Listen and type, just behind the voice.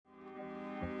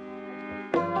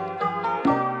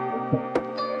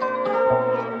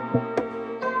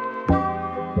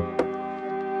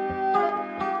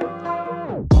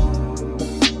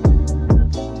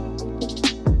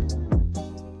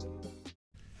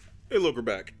Hey, look, we're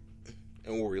back.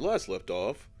 And where we last left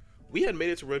off, we had made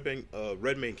it to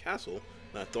Red Main Castle,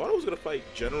 and I thought I was gonna fight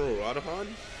General Radahan,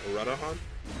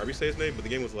 however you say his name, but the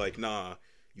game was like, nah,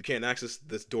 you can't access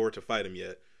this door to fight him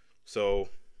yet. So,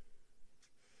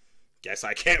 guess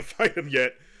I can't fight him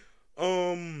yet.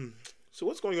 So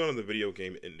what's going on in the video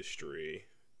game industry?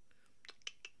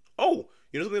 Oh,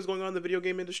 you know something that's going on in the video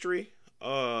game industry?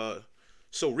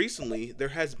 So recently there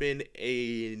has been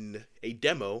a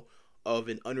demo of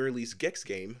an unreleased Gex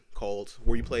game called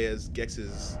where you play as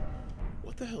Gex's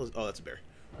what the hell is that's a bear.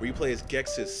 Where you play as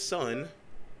Gex's son.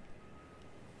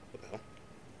 What the hell?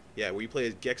 Yeah, where you play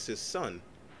as Gex's son.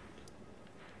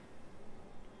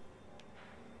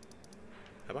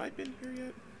 Have I been here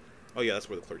yet? Oh yeah, that's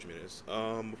where the clergyman is.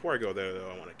 Before I go there though,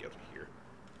 I want to get here.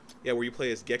 Yeah, where you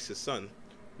play as Gex's son.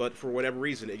 But for whatever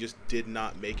reason, it just did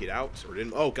not make it out, or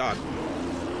didn't. Oh god,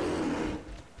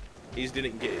 he just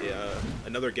didn't get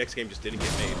another Gex game just didn't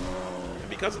get made, and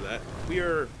because of that, we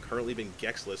are currently been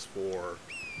Gexless for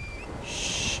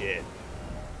shit,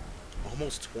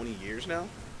 almost 20 years now.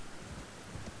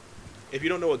 If you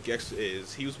don't know what Gex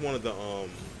is, he was one of the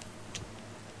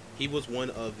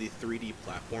 3D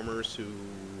platformers who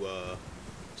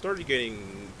started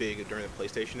getting big during the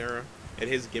PlayStation era. And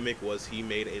his gimmick was he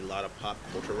made a lot of pop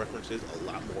culture references, a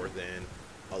lot more than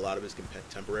a lot of his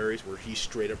contemporaries, where he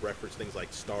straight up referenced things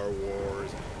like Star Wars,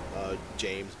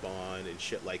 James Bond, and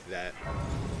shit like that.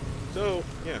 So,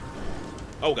 yeah.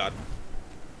 Oh, God.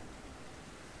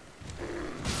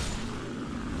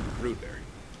 Rudeberry.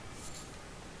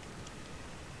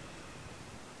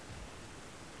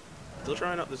 Still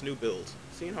trying out this new build.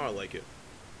 Seeing how I like it.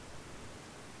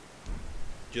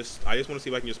 I just want to see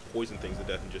if I can just poison things to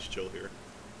death and just chill here.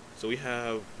 So we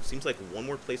have, seems like one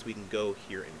more place we can go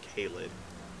here in Caelid.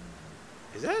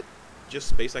 Is that just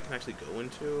space I can actually go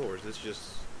into, or is this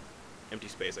just empty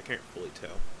space? I can't fully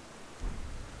tell.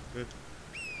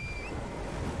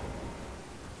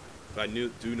 But I do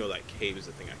know that cave is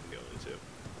the thing I can go into.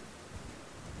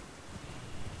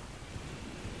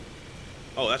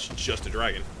 Oh, that's just a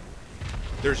dragon.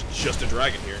 There's just a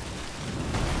dragon here.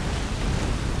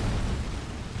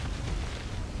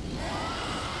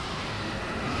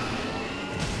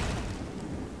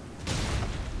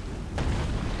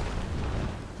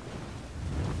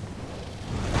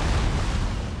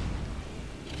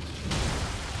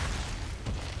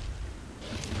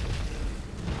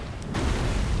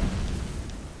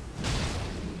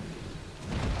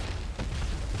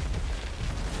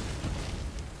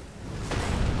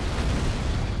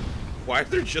 Why is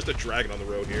there just a dragon on the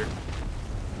road here? It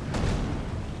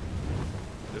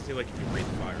doesn't seem like you can breathe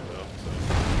fire though, so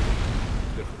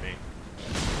good for me.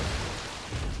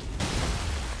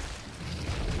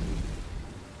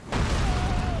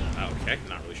 Okay,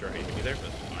 not really sure how you hit me there, but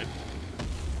that's fine.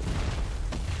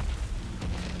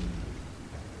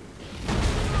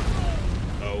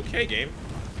 Okay, game.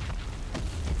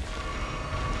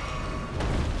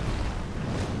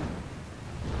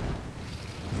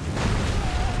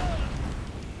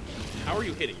 How are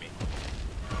you hitting me?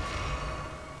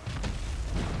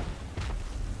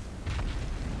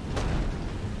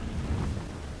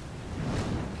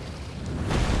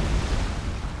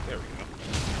 There we go.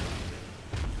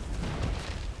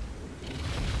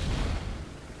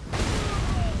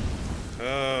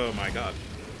 Oh my god.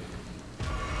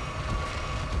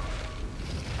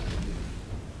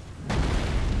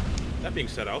 That being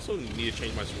said, I also need to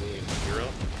change my cerulean to hero.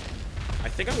 I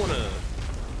think I want to...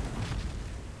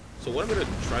 So what I'm going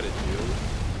to try to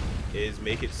do is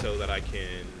make it so that I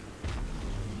can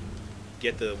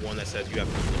get the one that says you have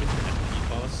limited FP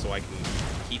cost, so I can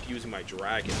keep using my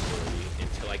dragon ability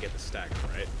until I get the stagger,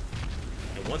 right?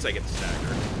 And once I get the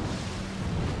stagger...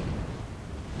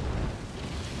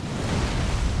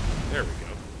 There we go.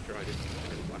 Sure, I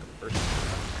didn't block it first.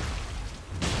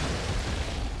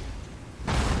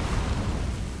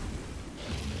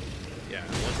 Yeah,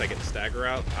 and once I get the stagger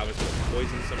out, I was going to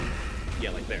poison some... Yeah,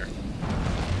 like there.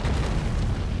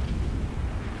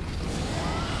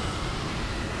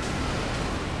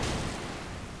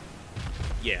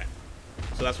 Yeah.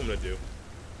 So that's what I'm gonna do.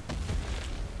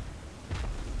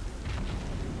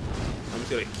 I'm just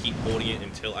gonna keep holding it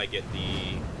until I get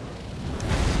the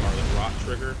Scarlet Rot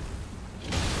trigger.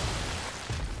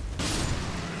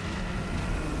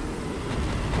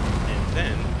 And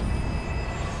then...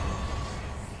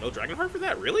 No Dragon Heart for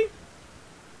that? Really?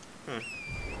 Huh.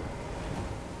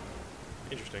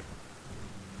 Interesting.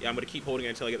 Yeah, I'm going to keep holding it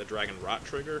until I get the Dragon Rot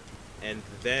trigger, and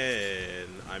then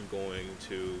I'm going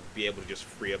to be able to just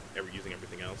free up using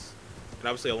everything else. And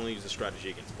obviously I'll only use the strategy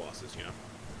against bosses, you know.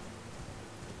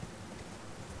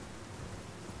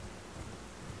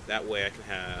 That way I can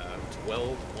have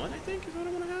 12-1, I think, is what I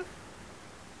want to have.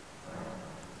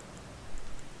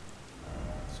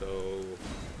 So,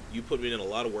 you put in a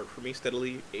lot of work for me,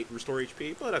 steadily restore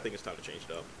HP, but I think it's time to change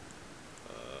it up.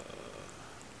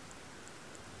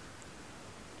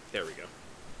 There we go.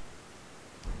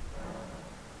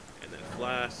 And then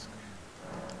Flask.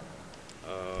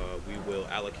 We will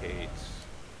allocate...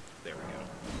 There we go.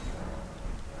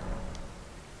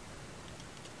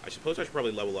 I suppose I should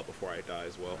probably level up before I die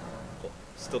as well.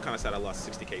 Still kind of sad I lost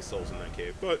 60k souls in that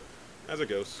cave, but as it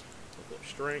goes. Level up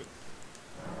strength.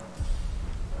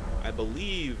 I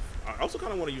believe... I also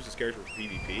kind of want to use this character for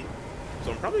PvP,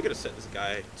 so I'm probably going to set this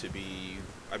guy to be...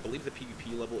 I believe the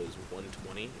PvP level is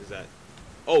 120. Is that...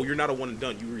 Oh, you're not a one and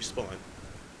done. You respawn.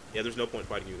 Yeah, there's no point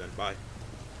fighting you then. Bye.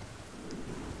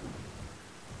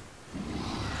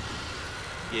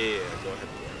 Yeah, go ahead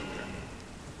and go right there.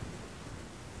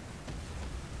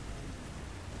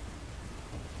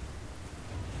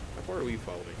 How far do we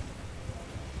follow me?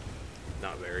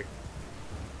 Not very.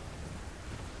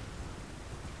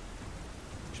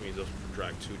 Which means those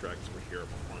two dragons over here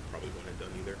aren't probably one and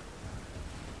done either.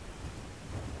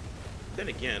 Then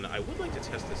again, I would like to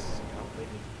test this out maybe.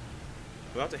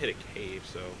 I'm about to hit a cave,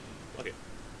 so fuck it.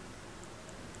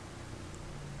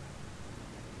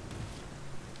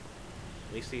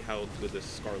 Let me see how good this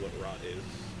Scarlet Rot is.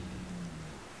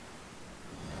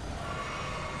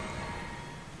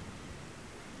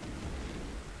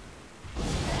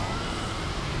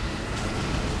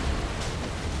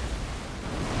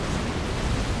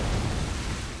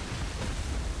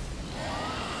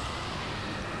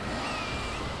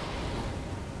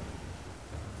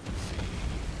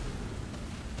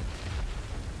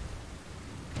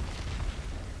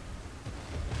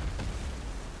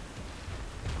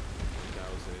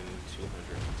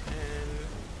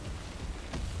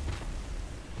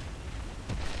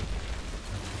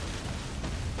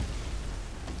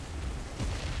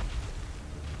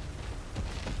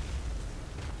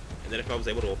 And then if I was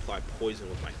able to apply poison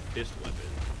with my fist weapon,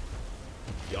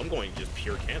 yo, I'm going just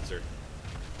pure cancer.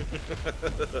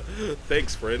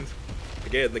 Thanks, friend.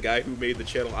 Again, the guy who made the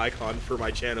channel icon for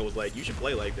my channel was like, you should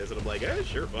play like this. And I'm like, eh,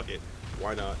 sure, fuck it.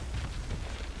 Why not?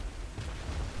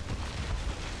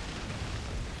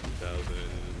 2000.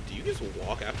 Do you just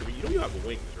walk after me? You know you have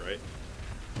wings, right?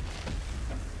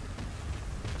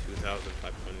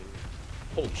 2,500.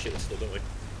 Holy shit, it's still going.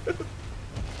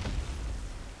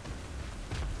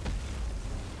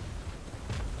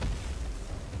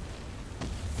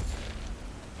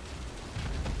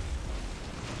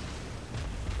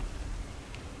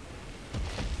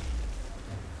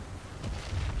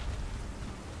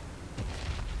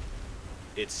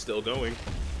 It's still going.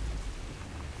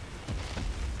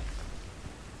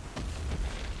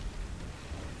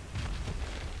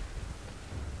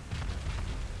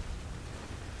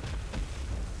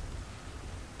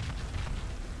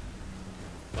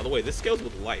 By the way, this scales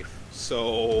with life,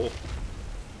 so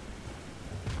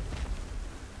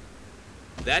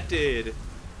that did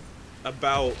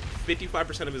about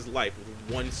 55% of his life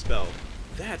with one spell.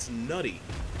 That's nutty.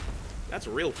 That's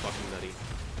real fucking nutty.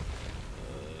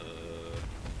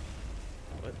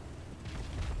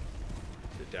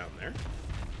 Down there.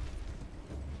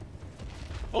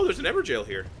 Oh, there's an Everjail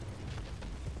here.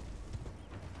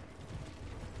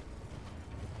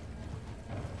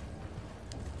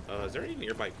 Is there any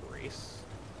nearby Grace?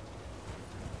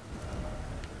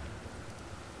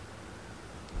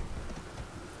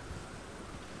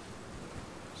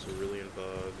 Cerulean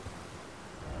Bug.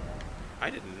 I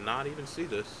did not even see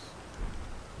this.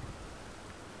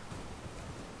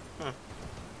 Huh.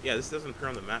 Yeah, this doesn't appear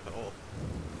on the map at all.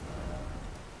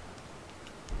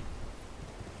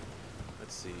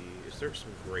 Let's see, is there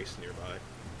some Grace nearby?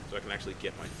 So I can actually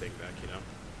get my thing back, you know?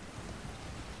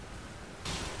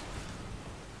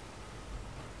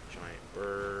 Giant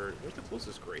bird. Where's the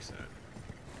closest Grace at?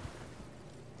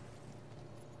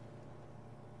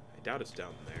 I doubt it's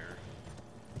down there.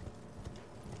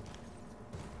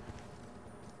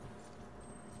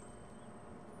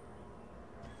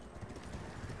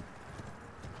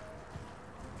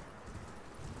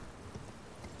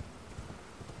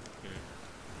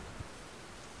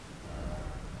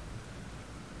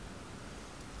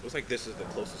 Looks like this is the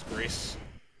closest Grace.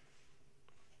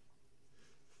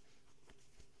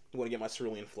 I want to get my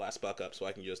Cerulean Flask back up so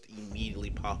I can just immediately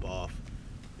pop off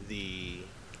the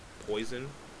poison,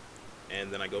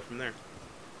 and then I go from there.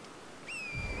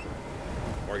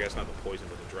 Or I guess not the poison,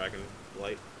 but the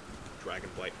Dragon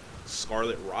Blight.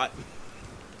 Scarlet Rot.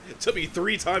 It took me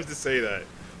 3 times to say that.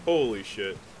 Holy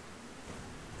shit.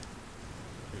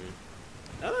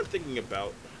 Now that I'm thinking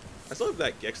about I still have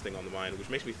that Gex thing on the mind, which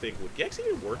makes me think, would Gex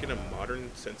even work in a modern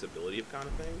sensibility of kind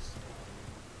of things?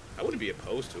 I wouldn't be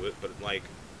opposed to it, but, like,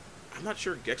 I'm not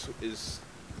sure Gex is...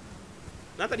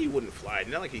 Not that he wouldn't fly,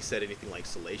 not like he said anything, like,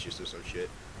 salacious or some shit,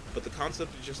 but the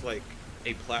concept is just, like,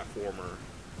 a platformer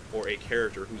or a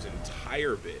character whose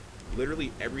entire bit,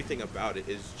 literally everything about it,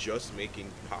 is just making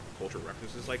pop culture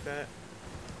references like that.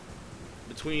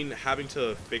 Between having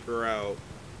to figure out...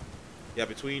 Yeah,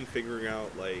 between figuring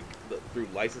out, like, through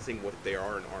licensing what they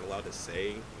are and aren't allowed to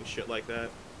say and shit like that,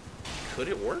 could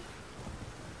it work?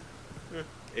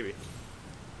 Maybe.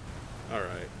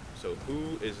 Alright, so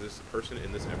who is this person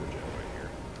in this Evergel right here?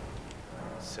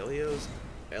 Celio's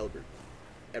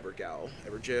Evergal,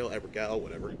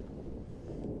 whatever.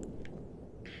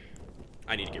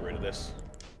 I need to get rid of this.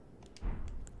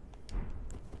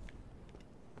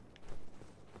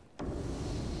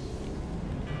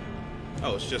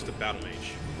 Oh, it's just a battle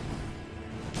mage.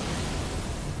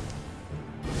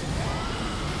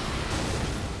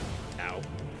 Ow.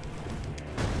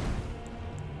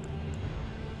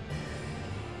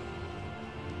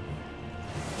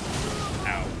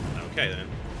 Ow. Okay, then.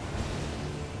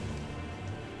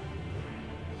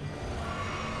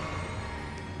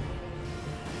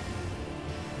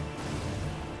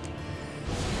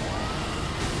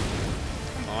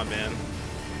 Come on, man.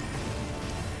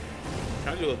 I'm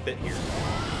trying to do a bit here.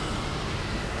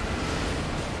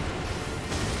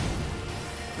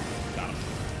 Got him.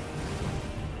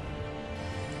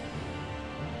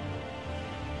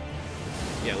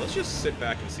 Yeah, let's just sit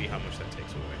back and see how much that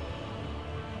takes away.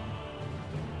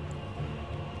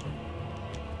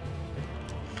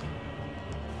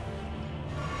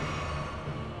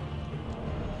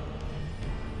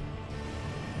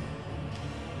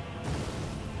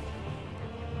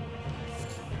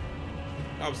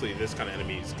 Obviously, this kind of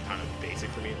enemy is kind of basic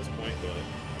for me at this point, but...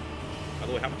 By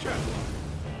the way, how much do I have?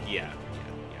 Yeah.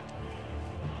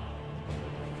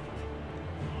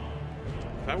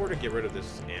 If I were to get rid of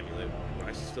this amulet, would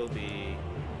I still be...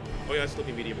 Oh yeah, I'd still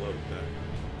be medium low with that.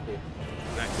 Cool.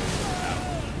 That goes out.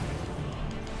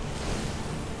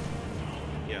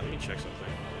 Yeah, let me check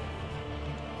something.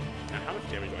 Now, how much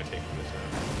damage do I take from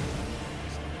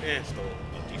this? Still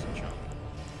a decent chunk.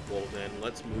 Well then,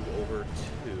 let's move over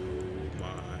to my...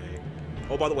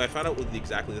 Oh, by the way, I found out what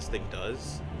exactly this thing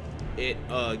does. It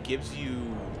gives you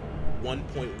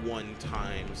 1.1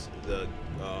 times the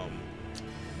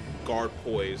guard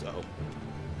poise of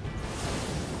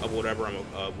whatever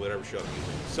whatever shot I'm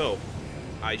using. So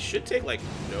I should take like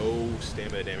no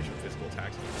stamina damage from physical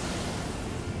attacks.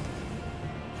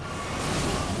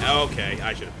 Okay,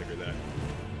 I should have figured that.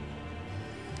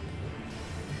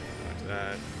 Back to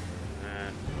that.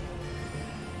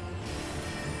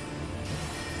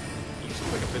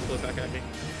 Like a physical attack at me.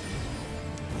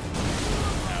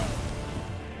 Ow.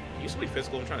 It used to be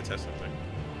physical. I'm trying to test something.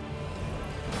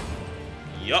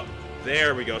 Yup.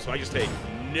 There we go. So I just take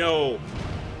no. Ow.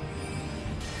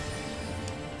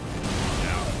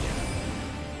 Yeah.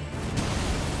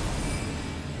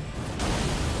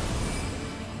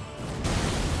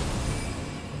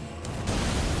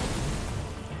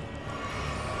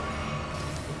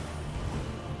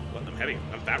 What?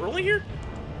 I'm fat rolling here?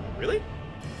 Really?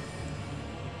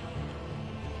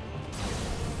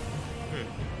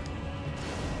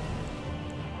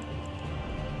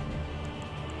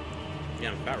 Yeah,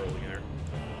 I'm fat rolling there.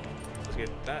 Let's get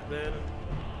that then.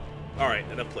 Alright,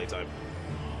 enough playtime.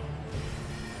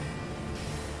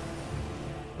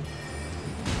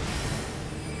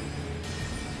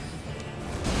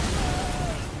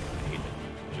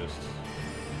 Just...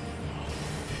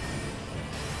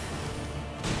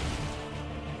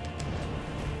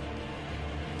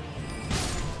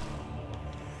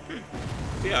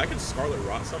 So yeah, I can Scarlet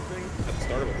Rot something at the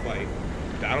start of a fight.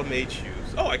 Battle Mage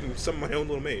shoes. Oh, I can summon my own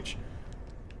little mage.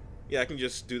 Yeah, I can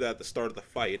just do that at the start of the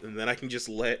fight, and then I can just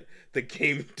let the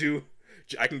game do...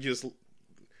 I can just...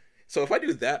 So if I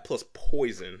do that plus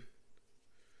poison...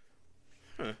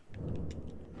 Huh.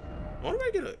 I wonder if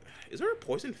I get a... Is there a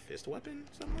poison fist weapon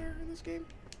somewhere in this game?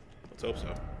 Let's hope so.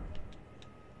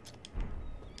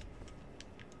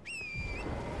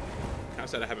 Kind of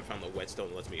sad I haven't found the whetstone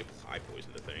that lets me apply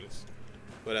poison to things.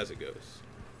 But as it goes.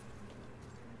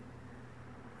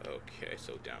 Okay,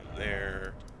 so down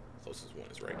there... Closest one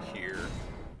is right here.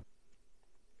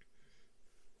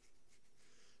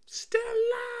 Stella!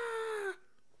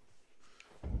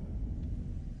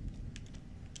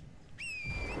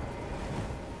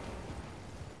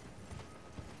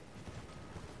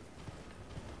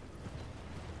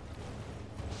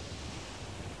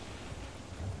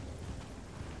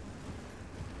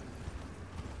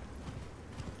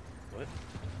 What?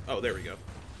 Oh, there we go.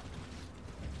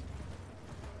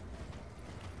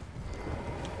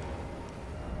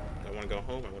 want to go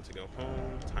home. I want to go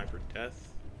home. Time for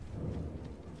death.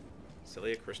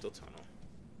 Celia Crystal Tunnel.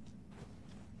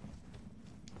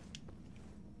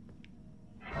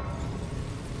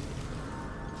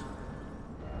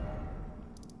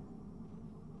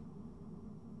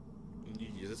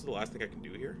 Is this the last thing I can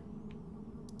do here?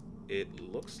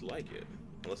 It looks like it.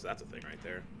 Unless that's a thing right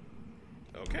there.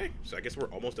 Okay, so I guess we're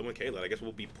almost done with Caelid. I guess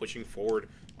we'll be pushing forward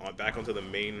back onto the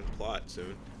main plot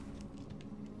soon.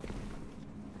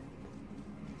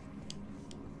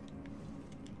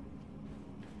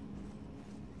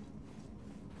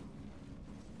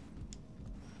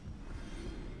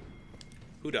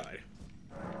 Who died?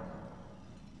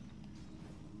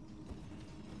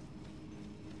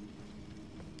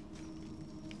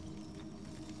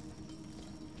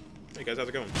 Hey guys, how's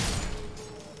it going?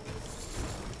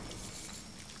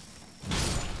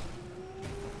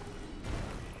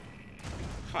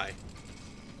 Hi.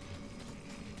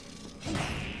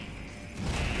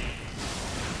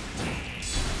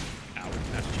 Ow,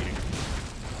 that's cheating.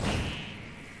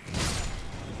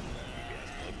 Yes,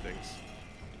 blood things.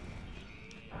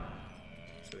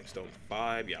 Smithing Stone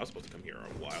 5. Yeah, I was supposed to come here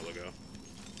a while ago.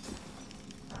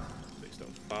 Smithing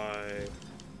Stone 5.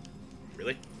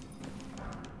 Really?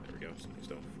 There we go. Smithing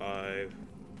Stone 5.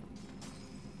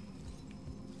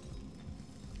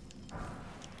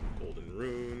 Golden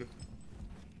Rune.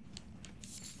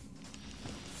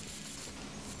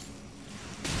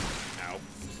 Ow.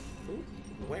 Ooh,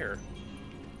 where?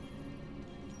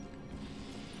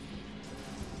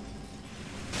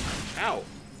 Ow.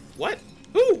 What?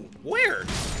 Who? Where?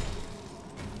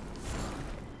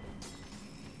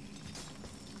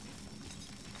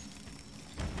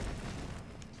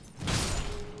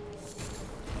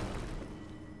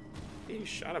 He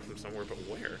shot it from somewhere, but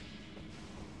where?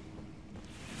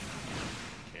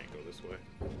 Can't go this way.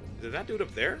 Is it that dude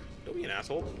up there? Don't be an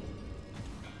asshole.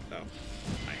 Oh.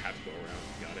 I have to go around.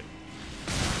 Got it.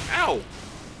 Ow!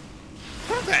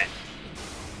 Stop that!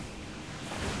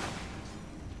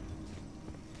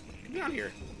 Come down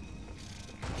here.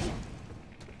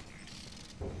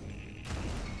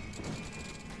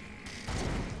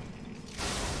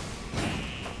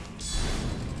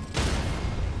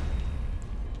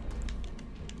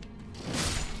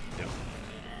 Yep.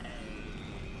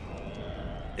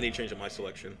 I need to change up my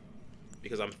selection.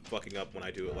 Because I'm fucking up when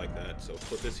I do it like that. So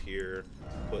put this here.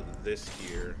 Put this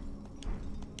here.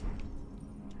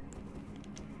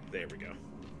 There we go.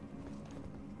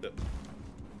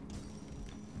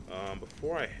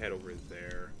 Before I head over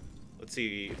there, let's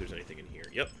see if there's anything in here.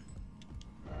 Yep.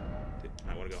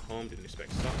 I want to go home. Didn't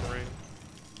expect suffering.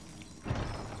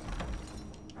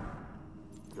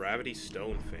 Gravity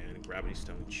Stone Fan. Gravity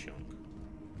Stone Chunk.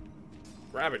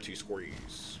 Gravity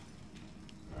Squeeze.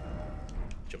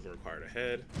 Jumping required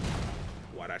ahead.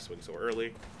 Why'd I swing so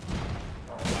early?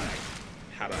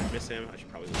 How did I miss him? I should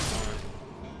probably move on.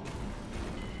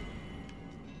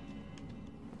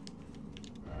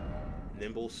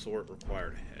 Nimble sort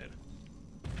required ahead.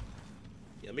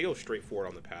 Yeah, let me go straight forward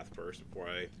on the path first before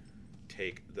I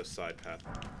take the side path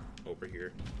over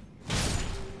here.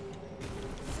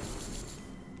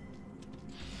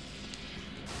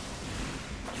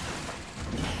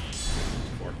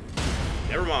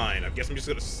 Never mind. I guess I'm just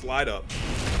gonna slide up.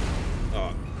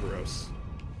 Oh, gross.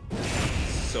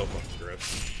 So fucking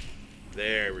gross.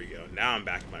 There we go. Now I'm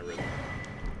back in my rhythm.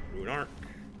 Rune Arc.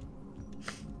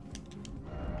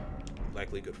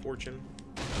 Likely good fortune.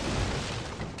 I'm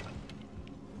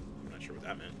not sure what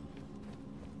that meant.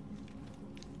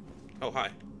 Oh, hi.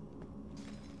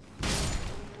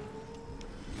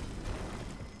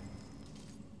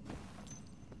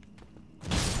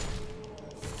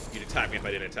 You'd attack me if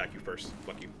I didn't attack you first.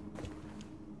 Fuck you.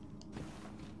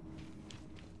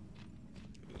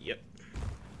 Yep.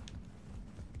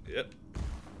 Yep.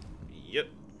 Yep.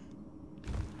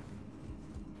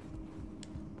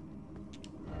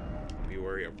 Be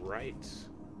wary of right.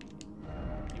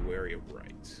 Be wary of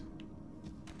right.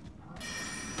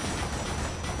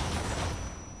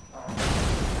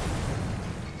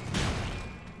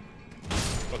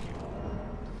 Fuck you.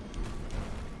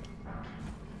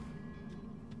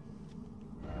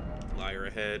 Liar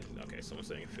ahead. Okay, someone's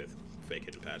saying a fifth fake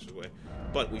hidden passageway.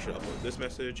 But we should upload this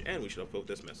message, and we should upload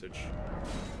this message.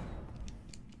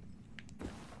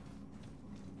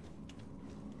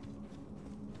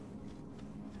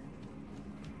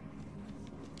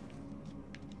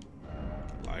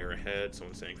 Liar ahead.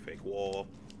 Someone's saying fake wall.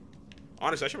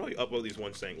 Honestly, I should probably upload these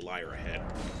ones saying liar ahead.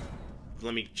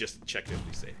 Let me just check this to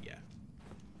be safe. Yeah.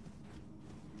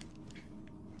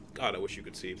 God, I wish you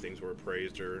could see if things were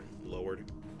appraised or lowered.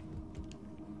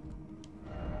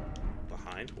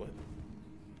 Behind? What?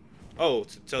 Oh,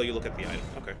 to tell you look at the item.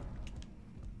 Okay.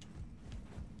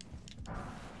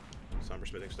 Somber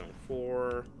Smithing Stone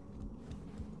 4.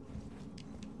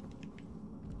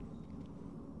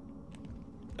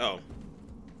 Oh. Well,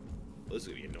 this is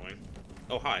gonna be annoying.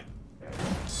 Oh, hi.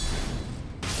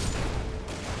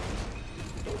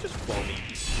 Don't just fall me, you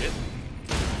piece of shit.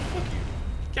 Fuck you.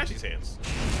 Catch these hands.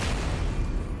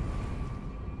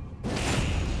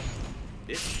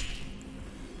 Bitch.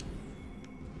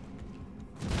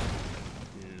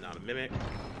 Not a mimic.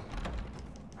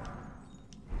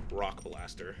 Rock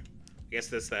Blaster. I guess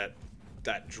that's that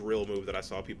drill move that I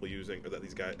saw people using, or that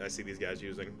I see these guys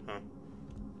using, huh?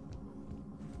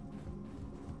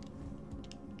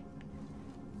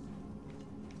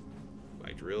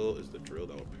 My drill is the drill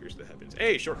that will pierce the heavens.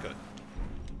 Hey, shortcut.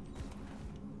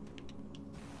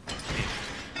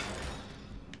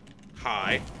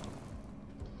 Hi.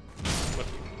 Fuck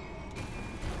you.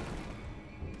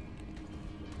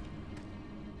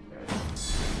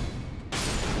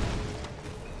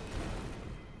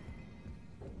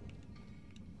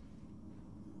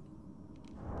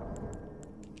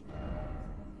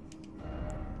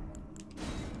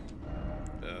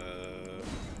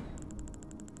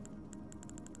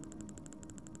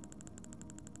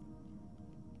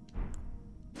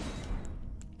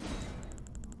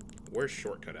 Where's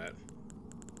shortcut at?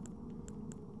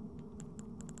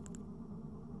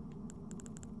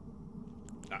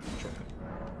 Ah, shortcut.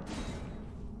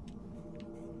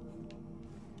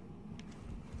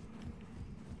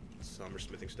 Somber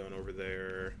Smithing Stone over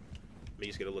there. Let me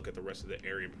just get a look at the rest of the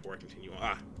area before I continue on.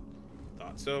 Ah,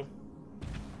 thought so.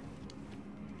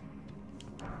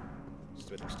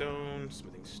 Smithing Stone,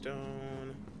 Smithing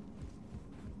Stone.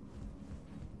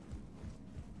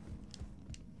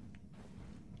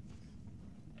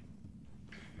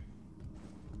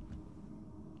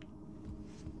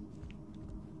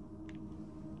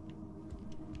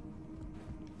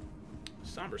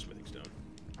 Somber Smithing Stone.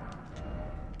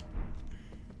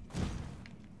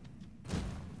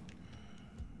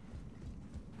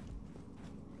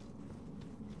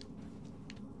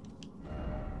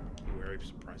 Be wary of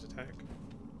surprise attack.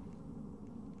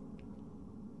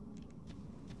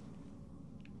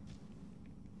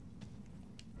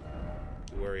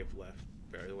 Be wary of left.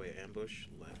 Bear the way ambush.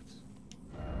 Left.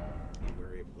 Be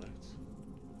wary of left.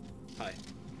 Hi.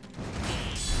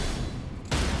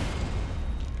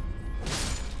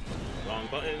 Wrong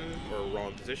button, or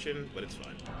wrong position, but it's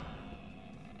fine.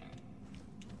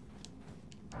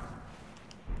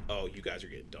 Oh, you guys are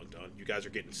getting dunked on. You guys are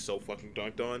getting so fucking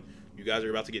dunked on. You guys are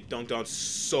about to get dunked on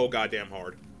so goddamn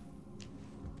hard.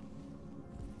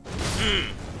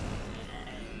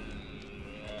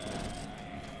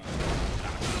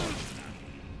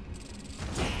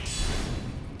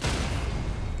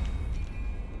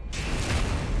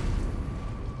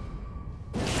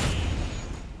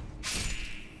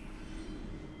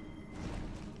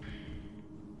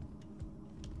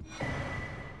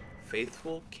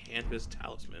 Faithful Canvas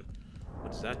Talisman.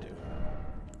 What does that do?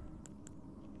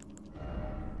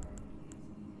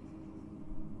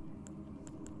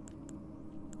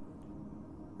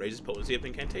 Raises potency of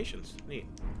incantations. Neat.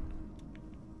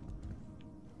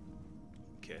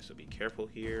 Okay, so be careful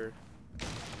here.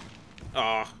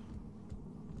 Ah.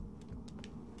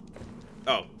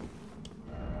 Oh.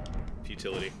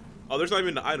 Futility. Oh, there's not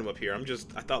even an item up here.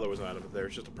 I thought there was an item up there.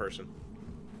 It's just a person.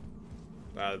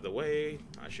 By the way,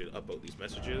 I should upvote these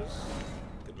messages.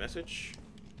 Good message.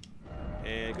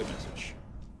 And good message.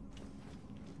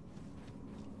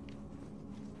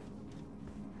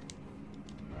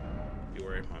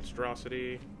 Beware of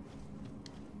monstrosity.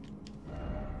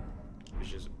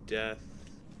 Visions of death.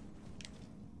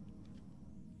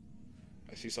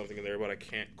 I see something in there, but I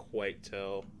can't quite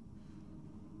tell.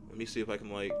 Let me see if I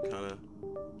can, like, kind of...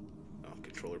 Oh,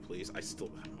 controller, please. Oh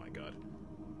my god.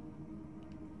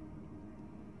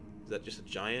 Is that just a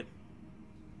giant?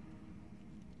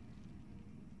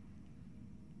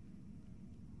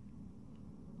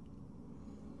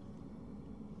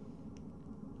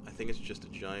 I think it's just a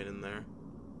giant in there.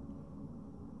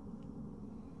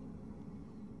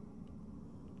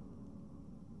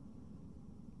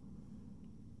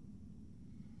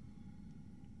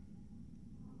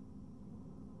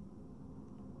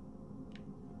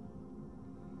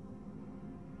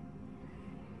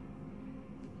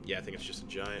 Yeah, I think it's just a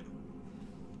giant.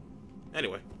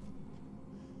 Anyway.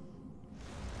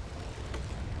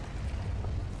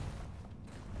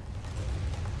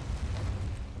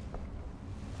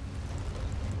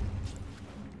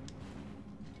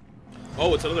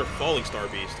 Oh, it's another falling star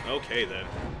beast. Okay, then.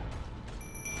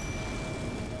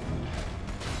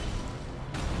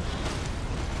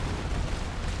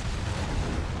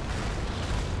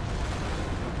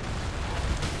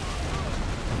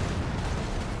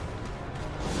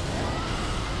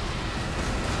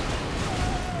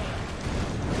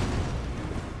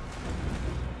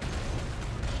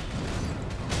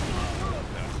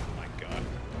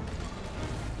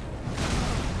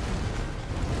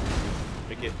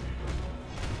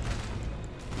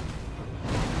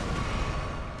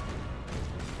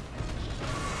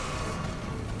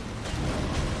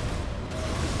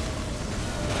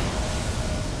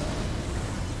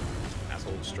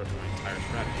 constructing my entire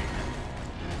strategy.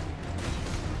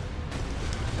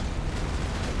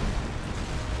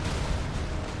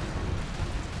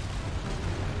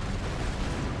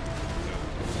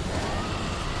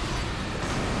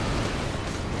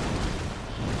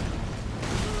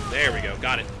 There we go,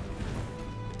 got it.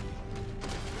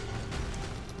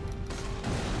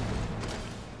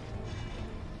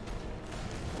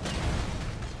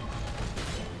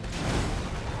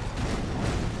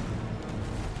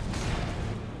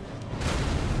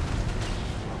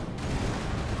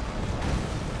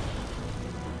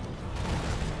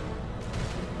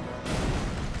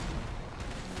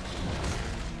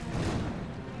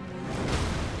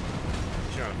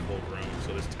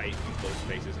 So this tight and close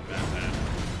space isn't that bad.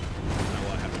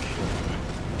 Now I'll have to shield away.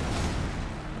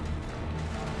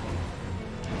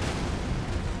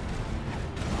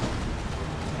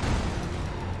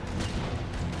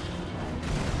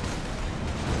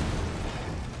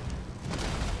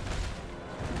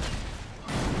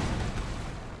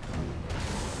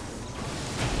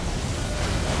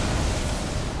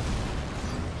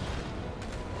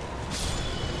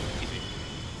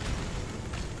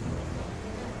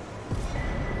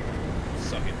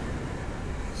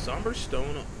 Somber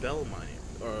Stone Bell Mining,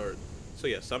 or so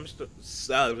yeah, Somber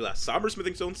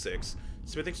Smithing Stone 6,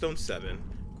 Smithing Stone 7,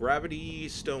 Gravity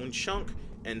Stone Chunk,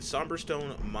 and Somber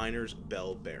Stone Miner's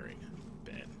Bell Bearing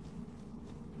Bed.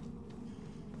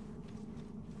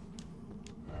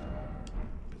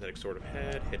 Pathetic Sword of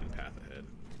Head, Hidden Path ahead.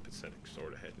 Pathetic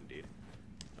Sword of Head indeed.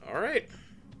 All right.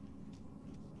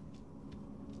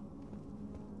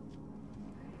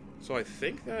 So I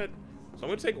think that. So I'm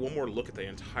gonna take one more look at the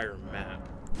entire map.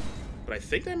 But I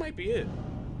think that might be it.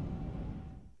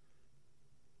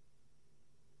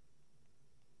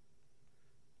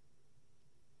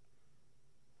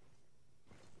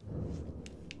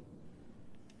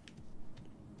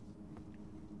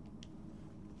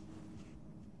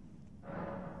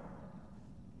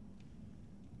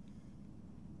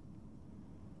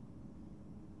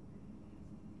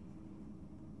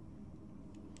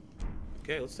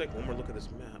 Okay, let's take one more look at this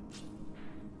map.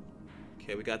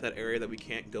 Okay, we got that area that we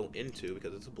can't go into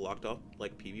because it's a blocked off,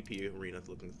 like, PvP arena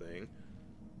looking thing.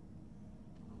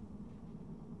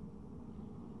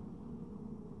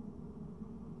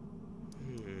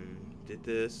 Did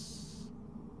this...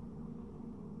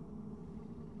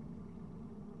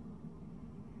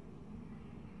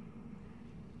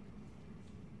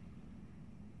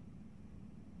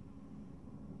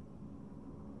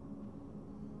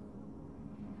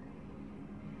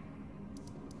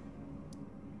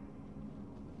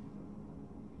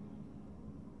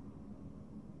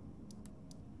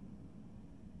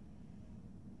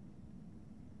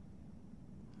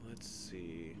 Let's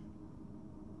see.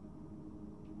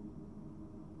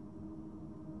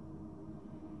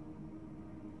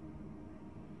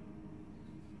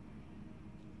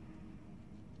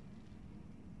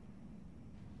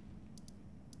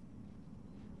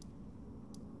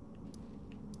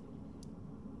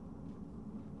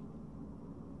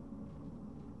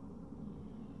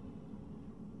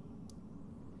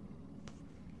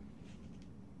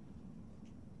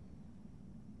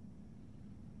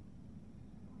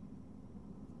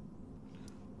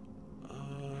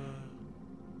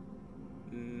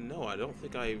 No, I don't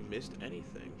think I missed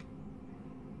anything.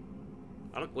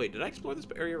 Wait, did I explore this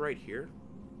area right here?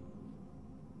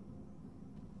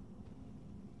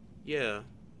 Yeah.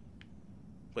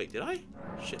 Wait, did I?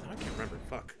 Shit, I can't remember.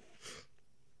 Fuck.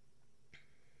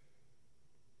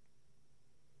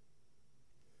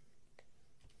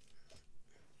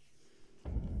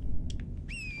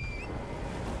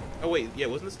 Oh wait, yeah,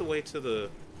 wasn't this the way to the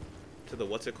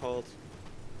what's it called?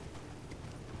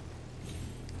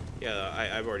 Yeah,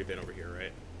 I've already been over here,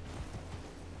 right?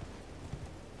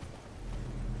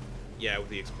 Yeah, with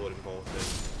the exploding ball thing.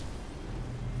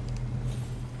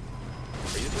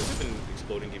 Are you supposed to have been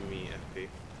exploding, giving me FP?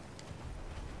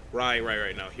 Right.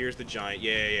 No, here's the giant.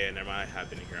 Yeah. Never mind. I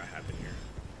have been here.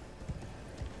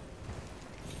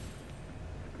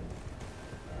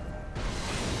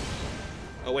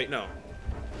 Oh wait, no.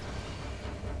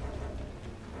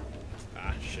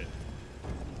 Ah, shit.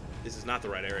 This is not the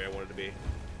right area I wanted to be.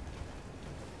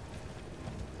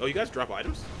 Oh, you guys drop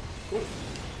items? Cool.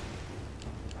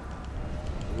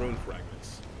 Rune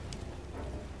fragments.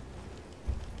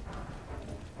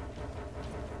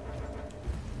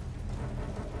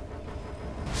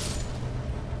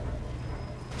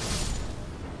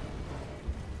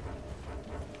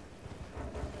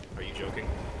 Are you joking?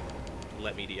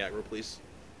 Let me de-aggro, please.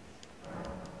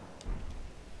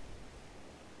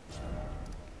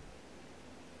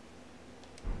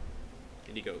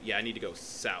 I need to go. Yeah, I need to go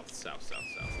south.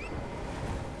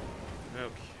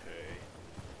 Okay.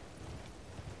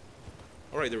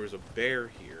 Alright, there was a bear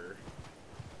here.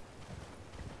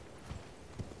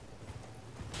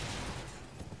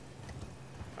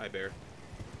 Hi, bear.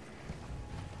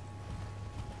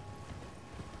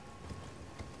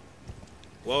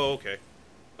 Whoa, okay.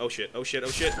 Oh shit, oh shit, oh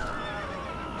shit.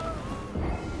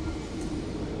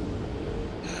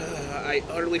 I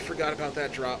utterly forgot about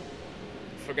that drop.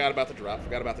 Forgot about the drop,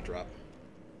 forgot about the drop.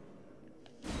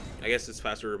 I guess it's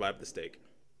faster to revive the steak.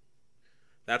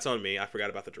 That's on me, I forgot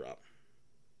about the drop.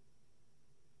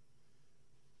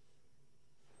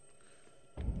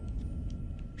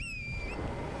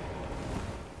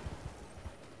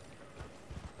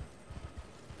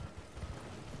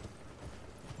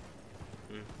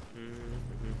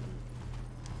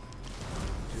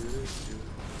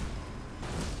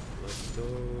 Let's go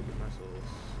get my souls.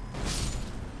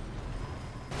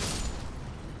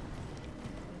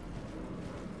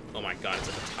 Oh my god, it's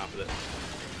at the top of it.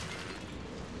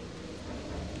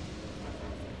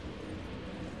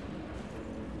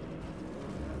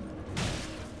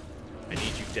 I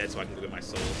need you dead so I can go get my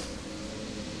souls.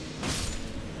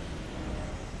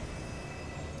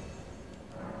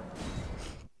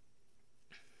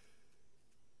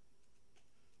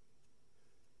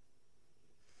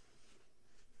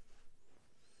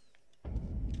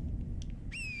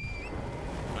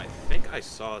 I think I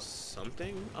saw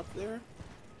something up there.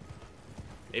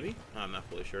 Maybe? I'm not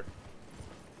fully sure.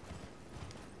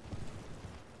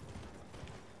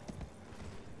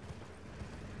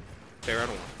 Fair, I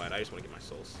don't want to fight. I just want to get my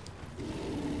souls.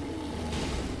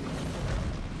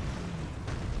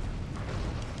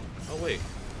 Oh, wait.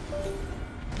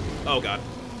 Oh, God.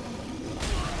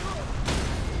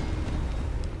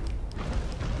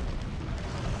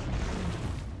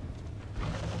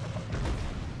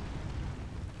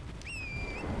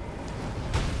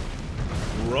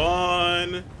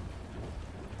 Run!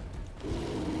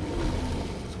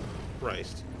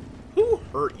 Christ. Who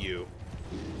hurt you?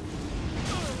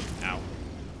 Ow.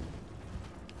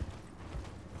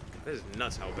 That is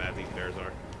nuts how bad these bears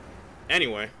are.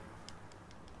 Anyway.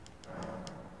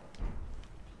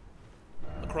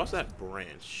 Across that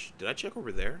branch. Did I check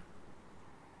over there?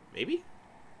 Maybe?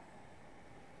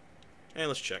 And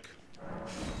let's check.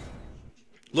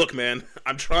 Look, man,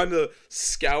 I'm trying to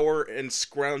scour and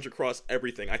scrounge across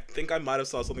everything. I think I might have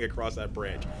saw something across that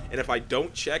branch. And if I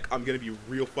don't check, I'm going to be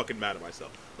real fucking mad at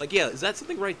myself. Like, yeah, is that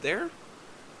something right there?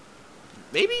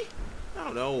 Maybe? I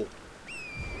don't know.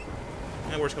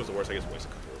 And worst comes to worst, I guess waste a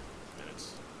couple of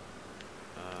minutes.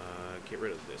 Get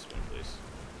rid of this one, please.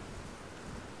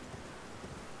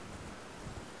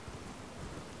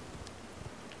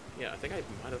 Yeah, I think I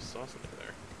might have saw something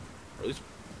there. Or at least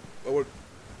I would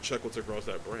check what's across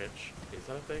that branch. Is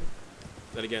that a thing?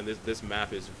 Then again, this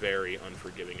map is very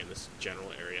unforgiving in this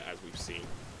general area, as we've seen.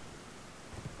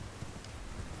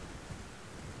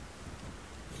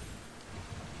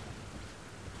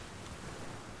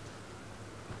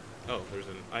 Oh, there's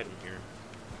an item here.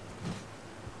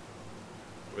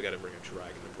 We gotta bring a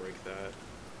dragon to break that.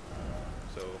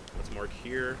 So let's mark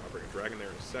here. I'll bring a dragon there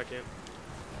in a second.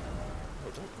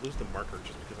 Oh, don't lose the marker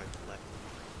just because I left.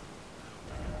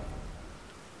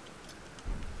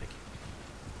 Thank you.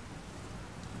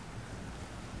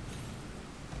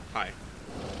 Hi.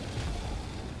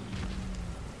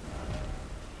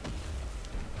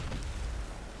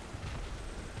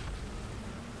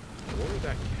 What was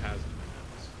that chasm at?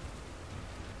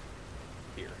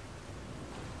 Here.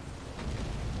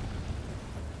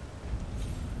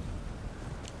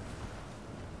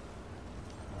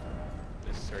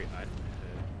 Necessary item ahead.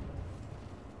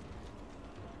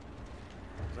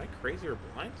 Was I crazy or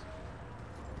blind?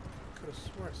 I could have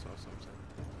swore I saw something.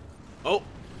 Oh!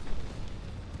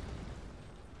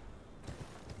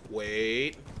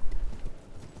 Wait.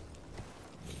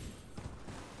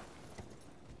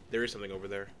 There is something over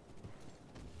there.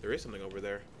 There is something over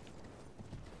there.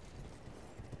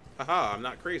 Haha, I'm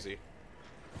not crazy.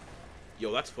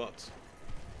 Yo, that's fucked.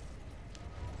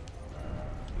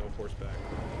 No horseback.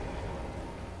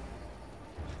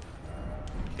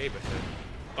 Cave ahead.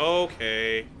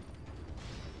 Okay.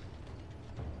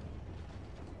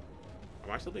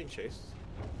 Am I still being chased?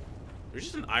 There's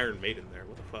just an Iron Maiden there.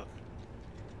 What the fuck?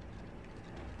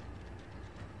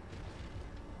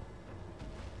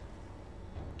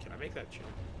 Can I make that jump?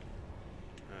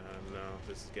 No,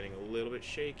 this is getting a little bit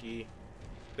shaky.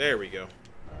 There we go.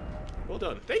 Well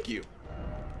done. Thank you.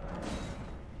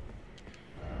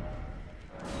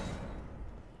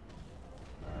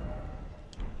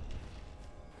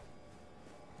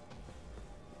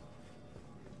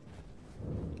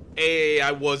 Hey,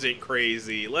 I wasn't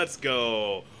crazy. Let's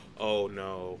go. Oh,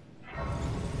 no.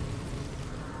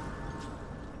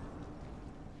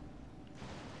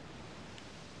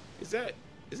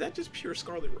 Is that just pure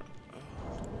Scarlet Rot? Oh.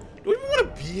 Do I even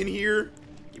want to be in here?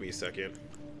 Give me a second.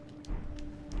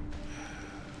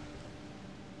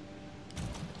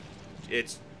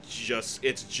 It's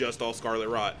just all Scarlet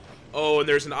Rot. Oh, and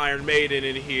there's an Iron Maiden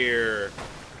in here.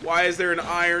 Why is there an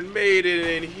Iron Maiden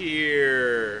in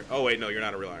here? Oh wait, no, you're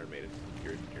not a real Iron Maiden.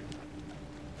 You're...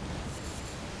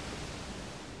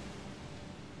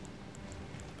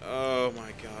 Oh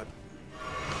my god.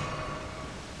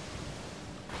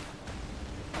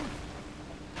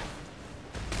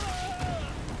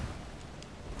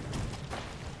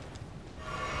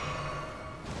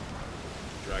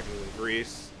 Dragon in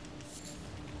Greece.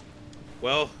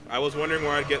 Well, I was wondering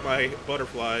where I'd get my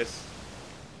butterflies.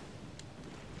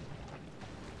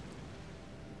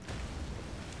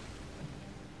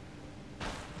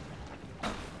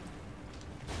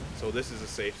 So this is a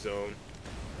safe zone.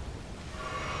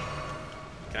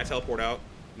 Can I teleport out?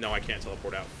 No, I can't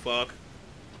teleport out. Fuck.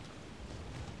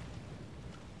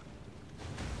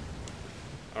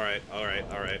 Alright, alright,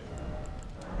 alright.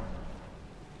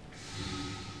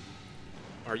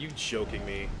 Are you joking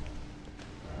me?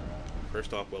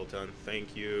 First off, well done.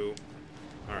 Thank you.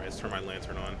 Alright, let's turn my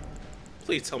lantern on.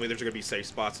 Please tell me there's gonna be safe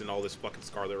spots in all this fucking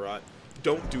Scarlet Rot.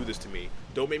 Don't do this to me.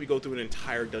 Don't make me go through an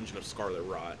entire dungeon of Scarlet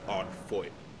Rot on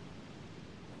foot.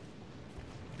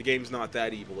 The game's not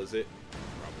that evil, is it?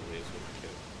 Probably is with my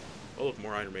kid. Oh, look,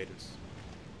 more Iron Maidens.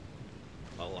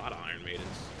 A lot of Iron Maidens.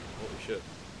 Holy shit.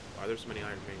 Why are there so many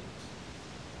Iron Maidens?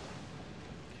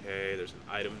 Okay, there's an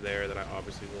item there that I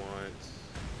obviously want.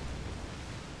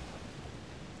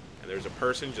 And there's a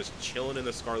person just chilling in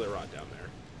the Scarlet Rot down there.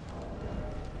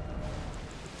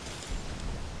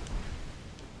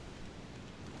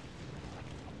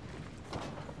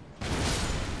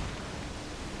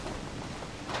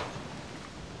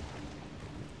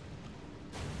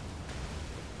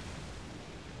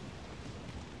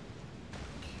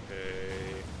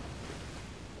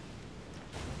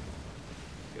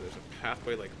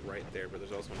 Pathway like right there, but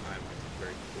there's also an item I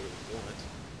very clearly want.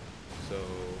 So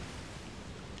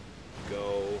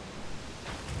go.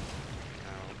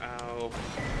 Ow, ow.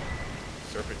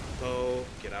 Serpent bow.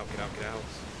 Get out, get out, get out.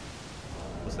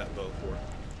 What's that bow for?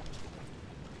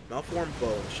 Malformed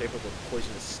bow in the shape of a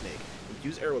poisonous snake.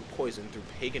 Infuse arrow with poison through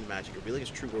pagan magic, revealing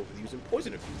its true worth with using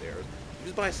poison infused arrows.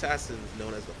 Used by assassins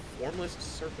known as the Formless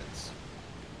Serpents.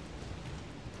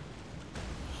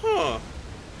 Huh.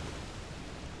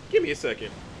 Give me a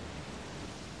second.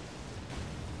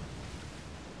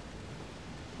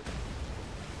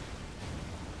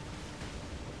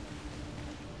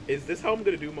 Is this how I'm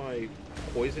gonna do my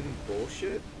poison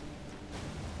bullshit?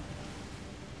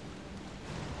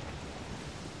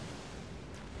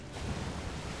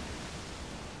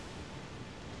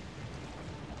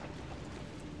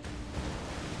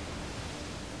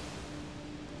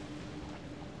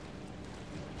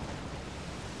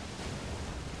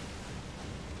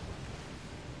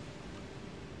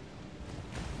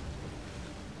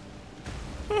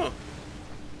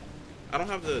 I don't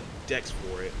have the dex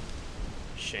for it.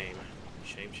 Shame.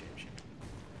 Shame, shame, shame.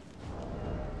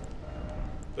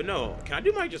 But no, can I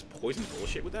do my just poison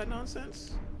bullshit with that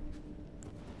nonsense?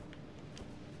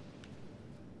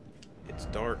 It's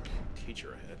dark.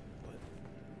 Teacher ahead. What?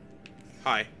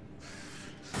 Hi.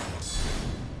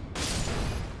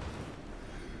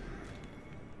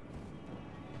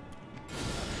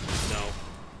 No.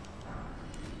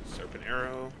 Serpent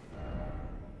arrow.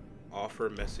 Offer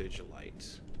message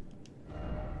light.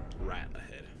 Rat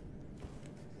ahead.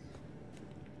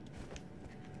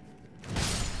 Oh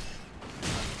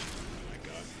my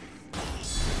god.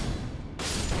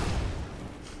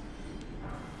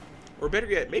 Or better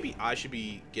yet, maybe I should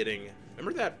be getting...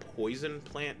 Remember that poison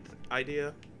plant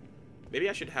idea? Maybe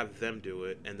I should have them do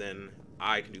it, and then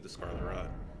I can do the Scarlet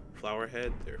Rot. Flower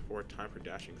head, therefore time for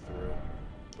dashing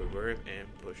through. Beware of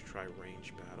ambush, try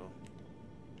range battle.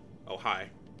 Oh, hi.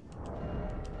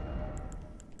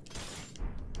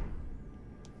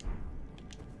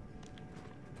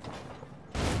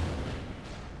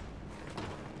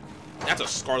 That's a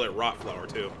Scarlet Rot flower,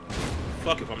 too.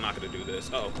 Fuck if I'm not gonna do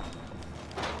this. Uh-oh.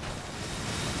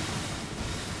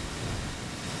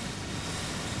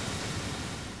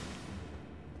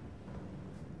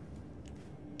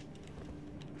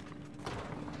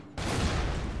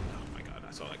 Oh my god,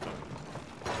 I saw that coming.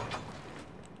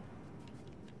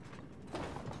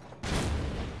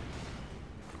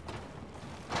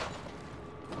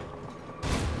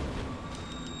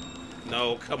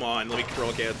 No, come on, let me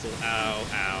curl cancel. Ow,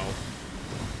 ow.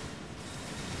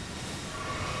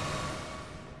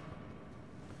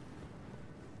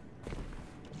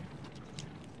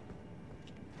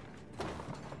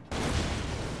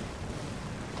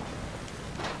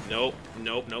 Nope,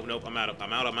 nope, nope, nope. I'm out.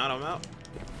 I'm out. I'm out. I'm out.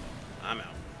 I'm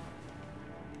out.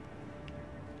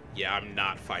 Yeah, I'm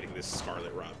not fighting this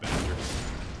Scarlet Rot bastard.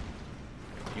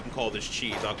 You can call this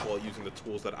cheese. I'll call it using the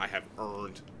tools that I have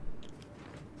earned.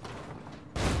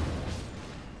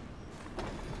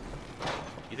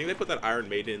 You think they put that Iron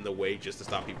Maiden in the way just to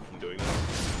stop people from doing that?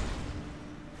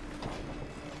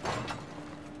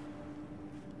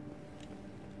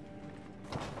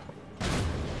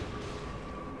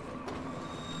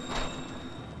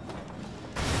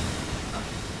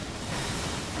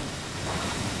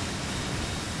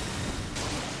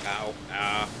 Ow.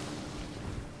 Ah.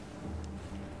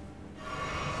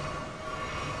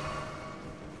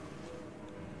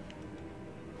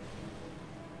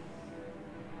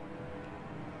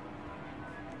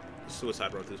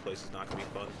 Suicide road through this place is not gonna be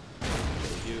fun.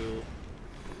 Kill you.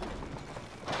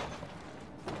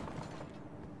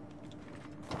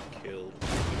 Killed.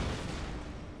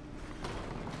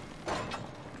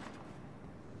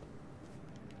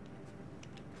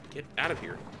 Get out of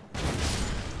here.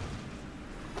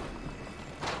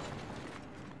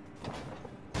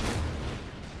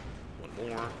 One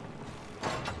more.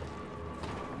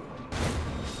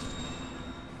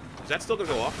 Is that still gonna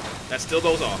go off? That still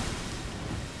goes off.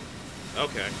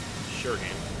 Okay, sure game.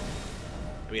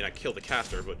 I mean, I killed the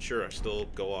caster, but sure, I still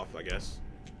go off, I guess.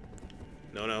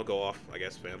 No, go off, I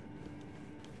guess, fam.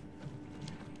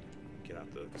 Get out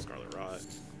the Scarlet Rot.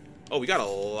 Oh, we got a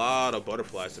lot of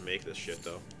butterflies to make this shit,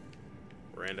 though.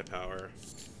 Miranda power.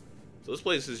 So this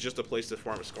place is just a place to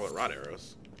farm Scarlet Rot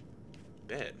arrows.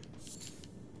 Bet.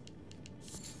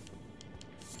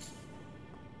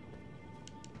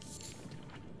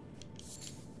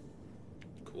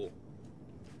 Cool.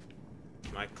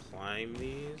 Can I climb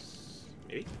these?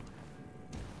 Maybe?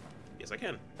 Yes, I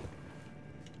can.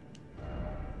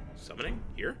 Summoning?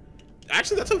 Here?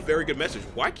 Actually, that's a very good message.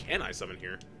 Why can't I summon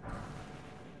here?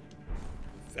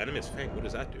 Venomous Fang. What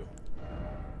does that do?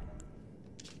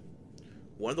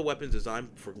 One of the weapons designed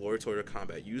for gladiatorial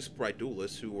combat, used by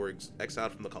duelists who were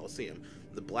exiled from the Colosseum.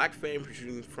 The black flame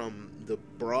protruding from the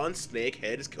bronze snake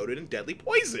head is coated in deadly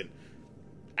poison.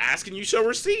 Ask and you shall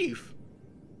receive.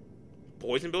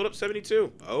 Poison buildup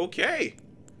 72. Okay.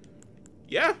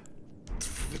 Yeah.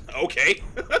 Okay.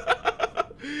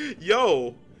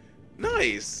 Yo.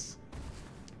 Nice.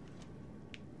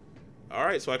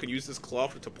 Alright, so I can use this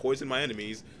cloth to poison my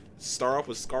enemies, start off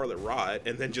with Scarlet Rot,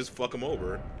 and then just fuck them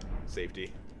over.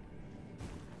 Safety.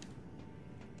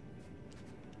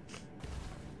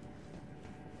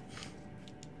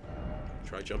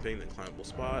 Try jumping, then climbable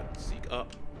spot. Seek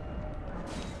up.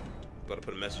 Gotta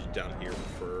put a message down here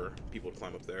for people to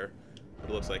climb up there. It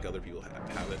looks like other people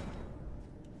have it.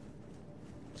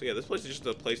 So yeah, this place is just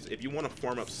a place, if you want to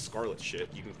farm up Scarlet shit,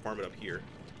 you can farm it up here.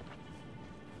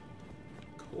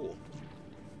 Cool.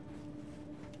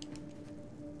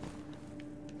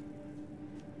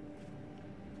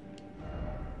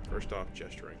 First off,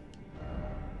 gesturing.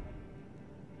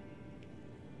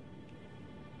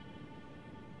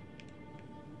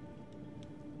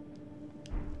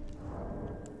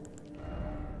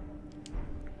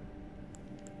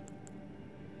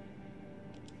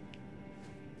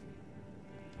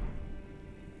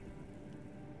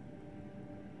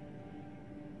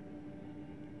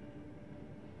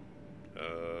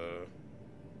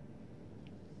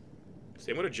 See,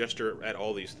 I'm going to gesture at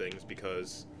all these things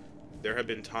because there have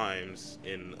been times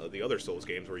in the other Souls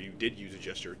games where you did use a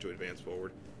gesture to advance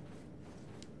forward.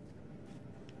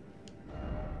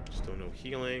 Still no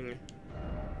healing.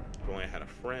 If only I had a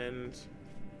friend.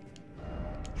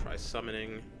 Try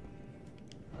summoning.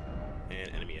 And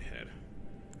enemy ahead.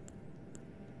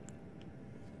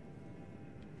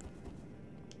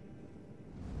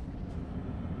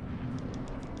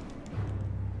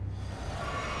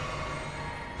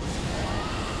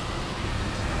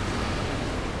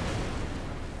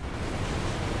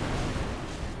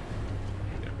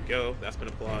 Go. That's been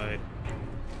applied.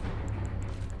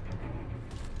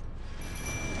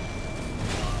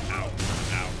 Ow.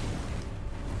 Ow.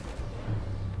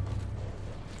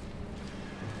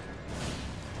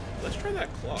 Let's try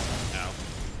that claw. Ow.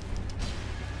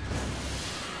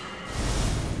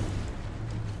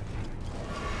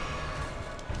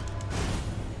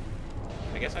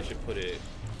 I guess I should put it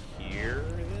here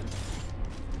then.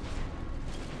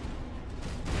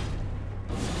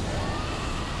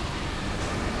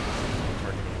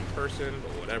 Person,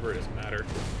 but whatever, it doesn't matter.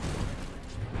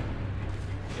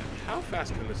 Yeah, how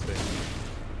fast can this thing be?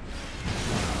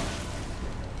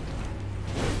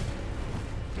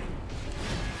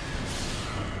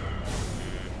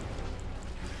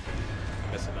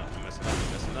 Messing up, messing up,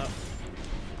 messing up.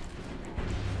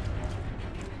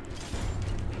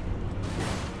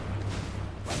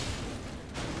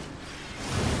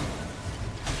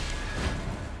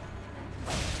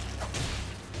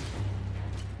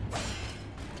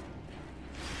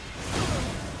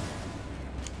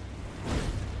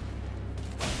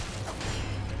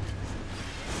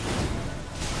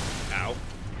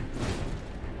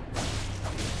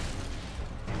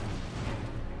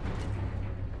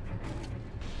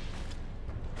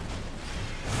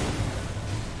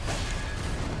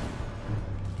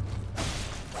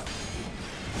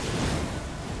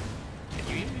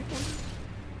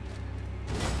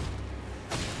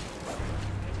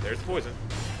 There's the poison.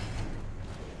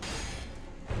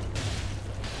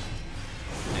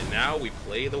 And now we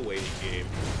play the waiting game.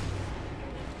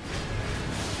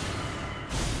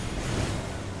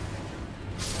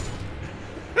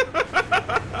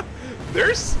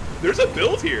 There's a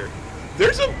build here.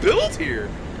 There's a build here.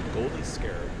 Golden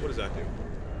Scarab. What does that do?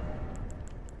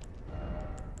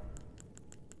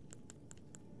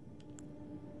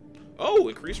 Oh,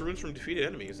 increase runes from defeated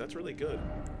enemies. That's really good.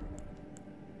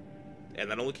 And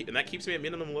that keeps me at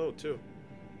minimum load too.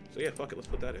 So yeah, fuck it. Let's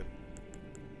put that in.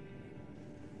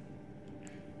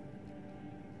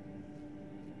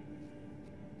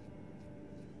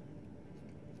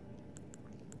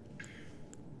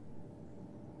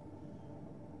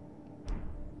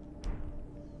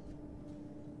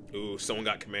 Ooh, someone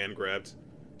got command grabbed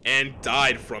and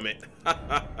died from it.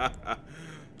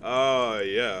 Oh,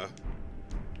 yeah.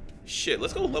 Shit,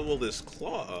 let's go level this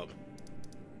claw up.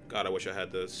 God, I wish I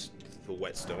had the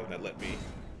whetstone that let me.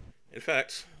 In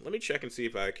fact, let me check and see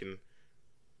if I can.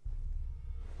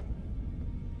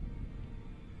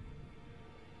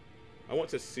 I want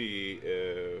to see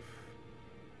if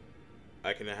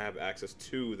I can have access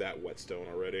to that whetstone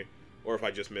already, or if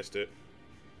I just missed it.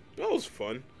 That was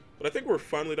fun. But I think we're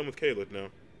finally done with Caelid now.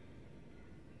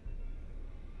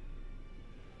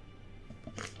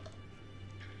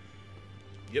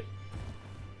 Yep.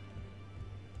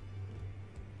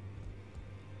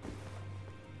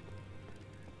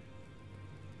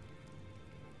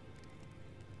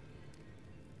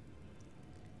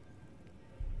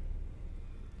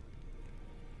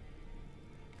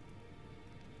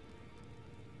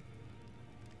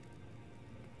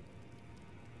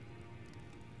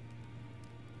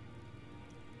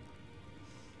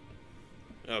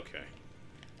 Okay.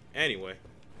 Anyway.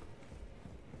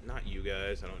 Not you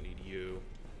guys. I don't need you.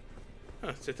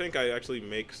 Huh, to think I actually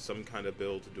make some kind of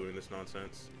build doing this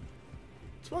nonsense.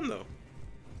 It's fun, though.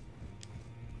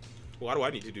 Why do I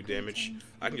need to do damage?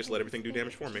 I can just let everything do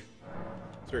damage for me.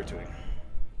 Spirit Tuning.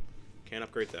 Can't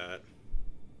upgrade that.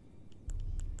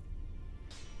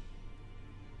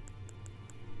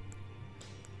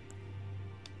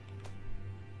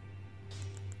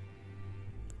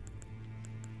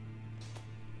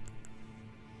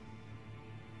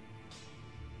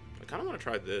 I kind of want to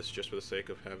try this just for the sake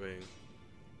of having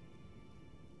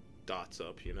dots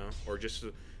up, you know? Or just,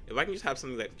 if I can just have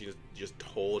something that just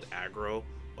hold aggro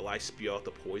while I spew out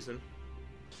the poison,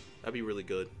 that'd be really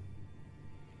good.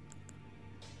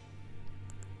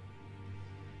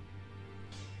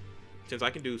 Since I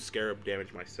can do scarab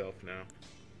damage myself now.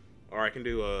 Or I can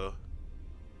do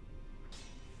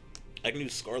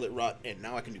Scarlet Rot, and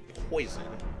now I can do poison.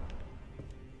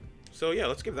 So yeah,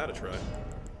 let's give that a try.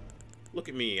 Look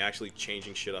at me actually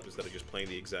changing shit up instead of just playing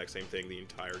the exact same thing the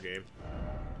entire game.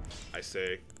 I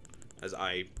say, as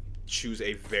I choose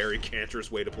a very cancerous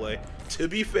way to play. To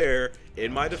be fair,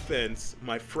 in my defense,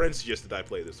 my friend suggested I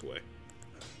play this way.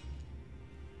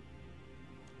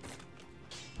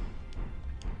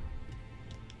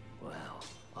 Well,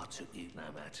 I took you no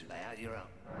matter how you're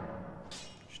up.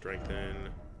 Strengthen.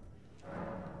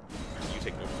 You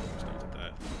take no stones at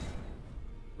that.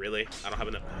 Really? I don't have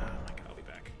enough. Oh my god, I'll be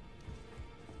back.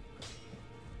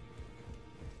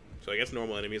 So against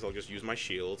normal enemies, I'll just use my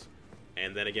shield.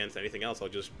 And then against anything else, I'll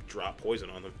just drop poison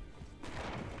on them.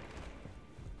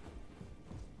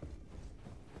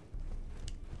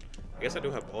 I guess I do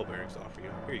have ball bearings to offer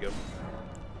you. Here you go.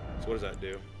 So what does that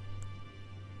do?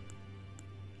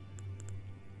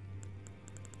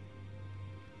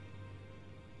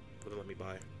 What did it let me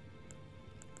buy?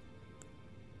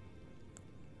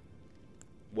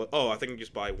 What? Oh, I think I can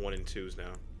just buy 1 and 2s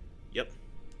now. Yep.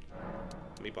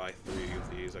 Let me buy 3 of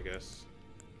these, I guess.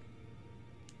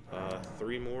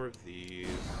 3 more of these.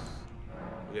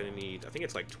 We're gonna need, I think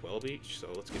it's like 12 each, so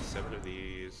let's get 7 of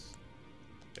these.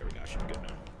 There we go, I should be good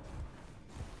now.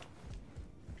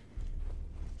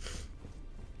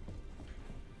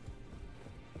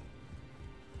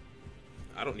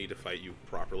 I don't need to fight you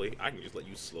properly. I can just let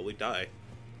you slowly die.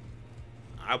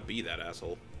 I'll be that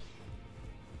asshole.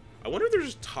 I wonder if there's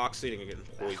just toxin and getting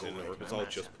poison, or if it's all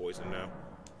just poison now.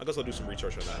 I guess I'll do some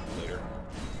research on that later.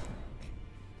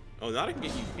 Oh, now I can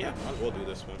get you. Yeah, might as well do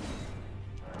this one.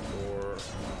 4,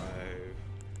 5,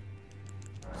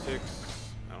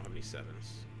 6. I don't have any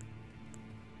 7s.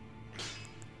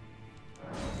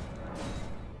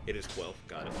 It is 12.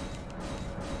 Got it.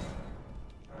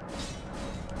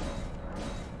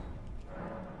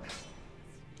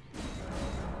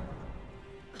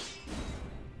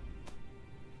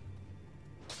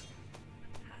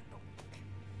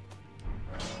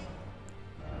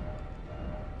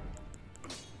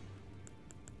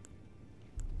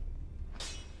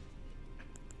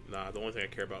 Nah, the only thing I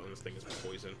care about in this thing is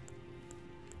poison.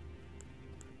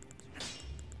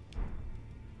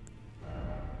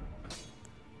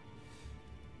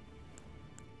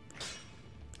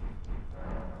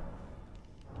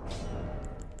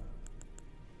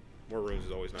 More runes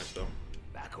is always nice, though.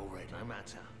 Back already, no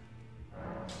matter.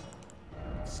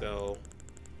 Sell.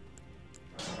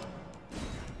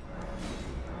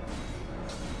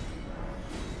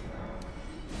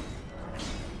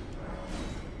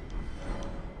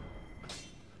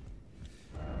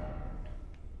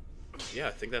 Yeah,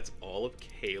 I think that's all of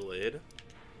Caelid.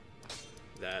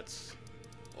 That's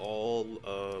all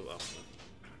of... Oh,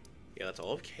 yeah, that's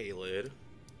all of Caelid,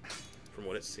 from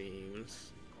what it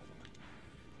seems.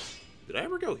 Did I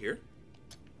ever go here?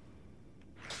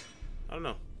 I don't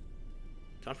know.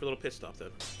 Time for a little pit stop, then.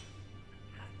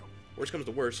 Worst comes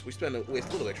to worst, we waste a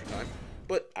little extra time.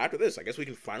 But after this, I guess we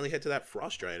can finally head to that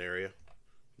frost giant area.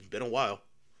 It's been a while.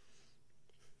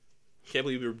 Can't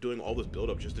believe we were doing all this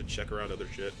build-up just to check around other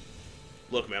shit.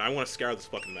 Look, man, I want to scour this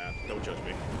fucking map. Don't judge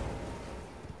me.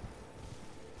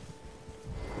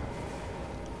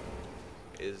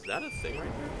 Is that a thing right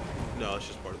there? No, it's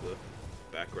just part of the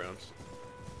backgrounds.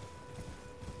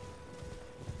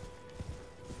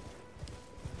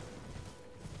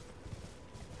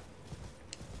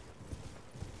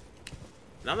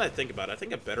 Now that I think about it, I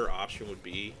think a better option would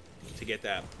be to get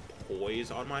that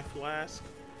poise on my flask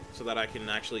so that I can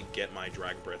actually get my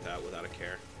dragon breath out without a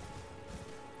care.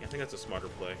 Yeah, I think that's a smarter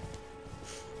play.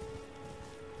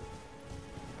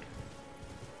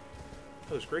 Oh,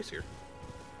 there's Grace here.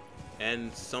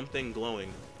 And something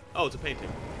glowing. Oh, it's a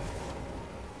painting.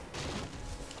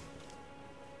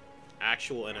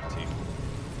 Actual NFT.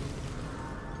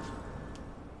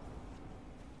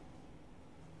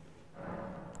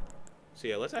 So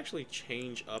yeah, let's actually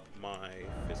change up my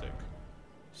physic.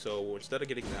 So instead of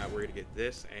getting that, we're gonna get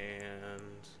this and...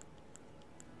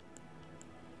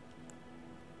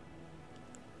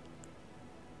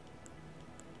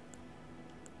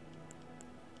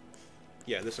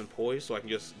 yeah, this and poise, so I can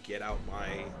just get out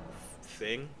my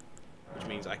thing, which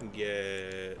means I can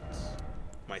get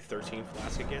my 13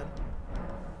 flask again.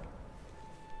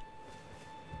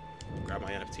 Grab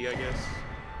my NFT, I guess.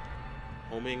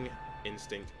 Homing,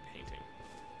 instinct, painting.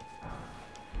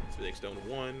 Physic stone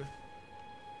 1.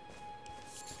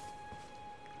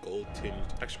 Gold tinged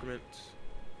excrement.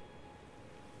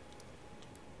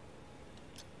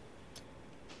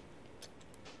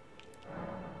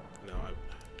 No,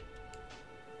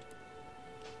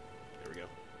 there we go.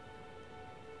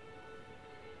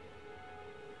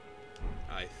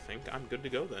 I think I'm good to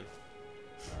go then.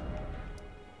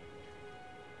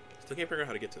 Still can't figure out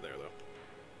how to get to there though.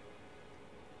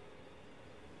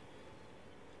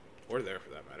 Or there for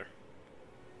that matter.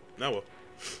 No, well.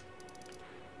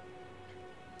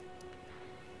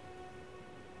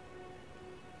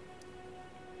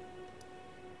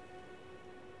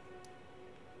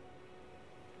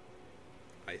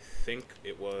 I think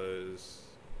it was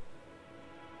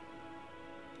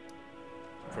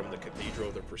from the Cathedral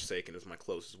of the Forsaken is my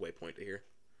closest waypoint to here.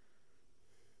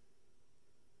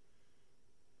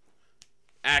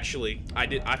 Actually, I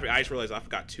just realized I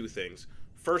forgot two things.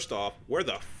 First off, where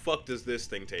the fuck does this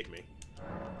thing take me?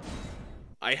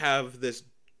 I have this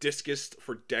Discus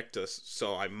for Dectus,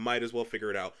 so I might as well figure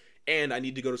it out. And I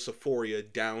need to go to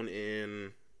Sephoria down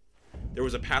in... There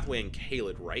was a pathway in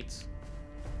Caelid, right?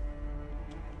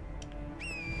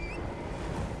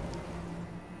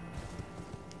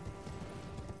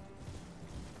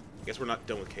 I guess we're not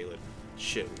done with Caelid.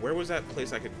 Shit, where was that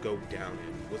place I could go down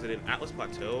in? Was it in Atlas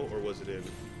Plateau, or was it in...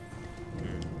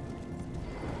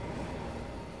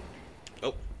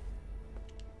 Oh.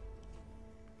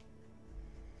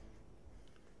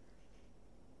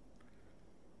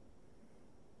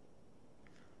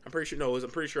 I'm pretty sure, no, I'm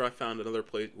pretty sure I found another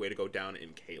way to go down in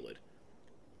Caelid.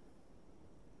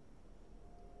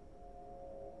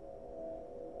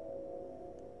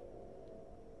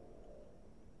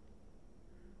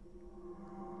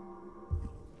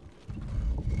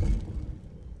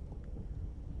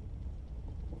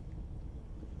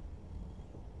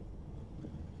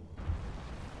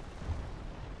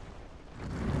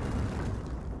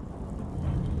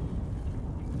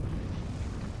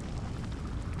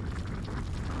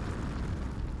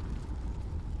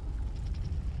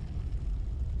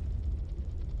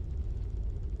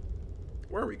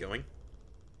 Where are we going?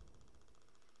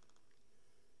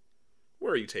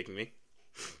 Where are you taking me?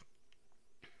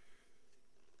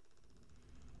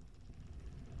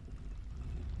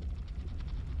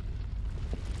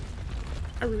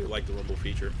 I really like the rumble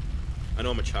feature. I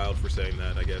know I'm a child for saying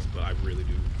that, I guess, but I really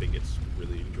do think it's a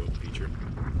really enjoyable feature.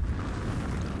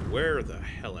 Where the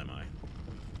hell am I?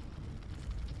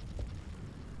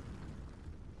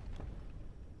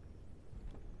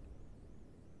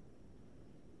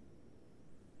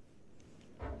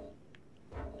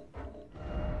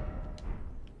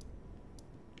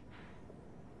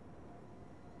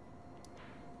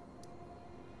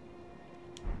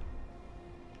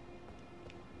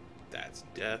 That's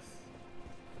death.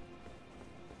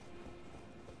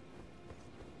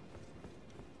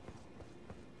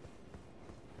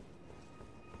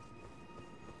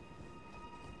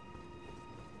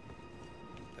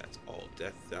 That's all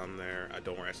death down there.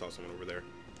 Don't worry, I saw someone over there.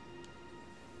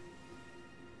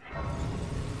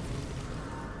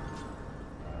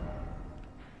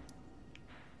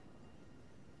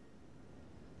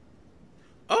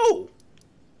 Oh!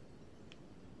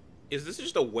 Is this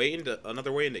just a way into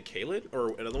another way into Caelid,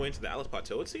 or another way into the Atlas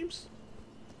Plateau? It seems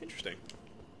interesting.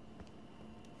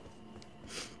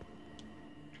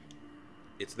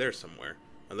 It's there somewhere.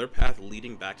 Another path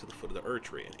leading back to the foot of the Ur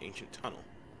Tree, an ancient tunnel.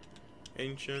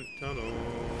 Ancient tunnel.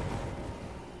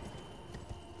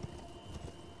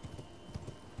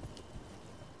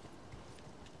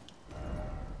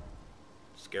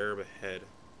 Scarab ahead.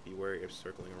 Be wary of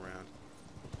circling around.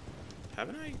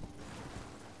 Haven't I?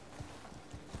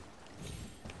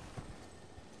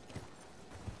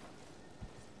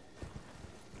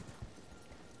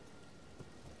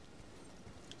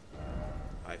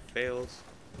 I failed.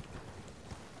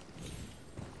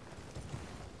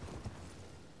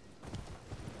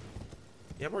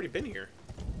 Yeah, I've already been here.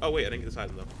 Oh wait, I didn't get this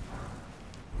item though.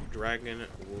 Dragon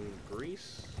wound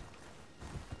grease.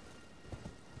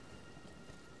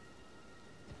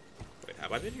 Wait,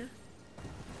 have I been here?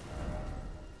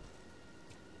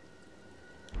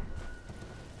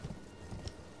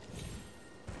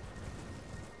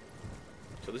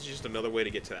 So this is just another way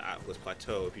to get to the Atlas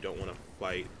Plateau if you don't want to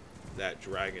fight that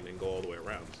dragon and go all the way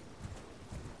around.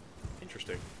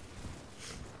 Interesting.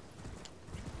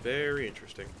 Very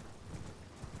interesting.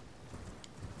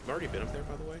 I've already been up there,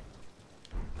 by the way.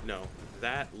 No,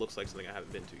 that looks like something I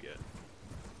haven't been to yet.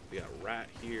 We got a rat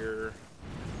here.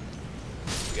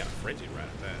 We got a frenzied rat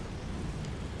at that.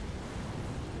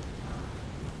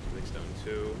 Big stone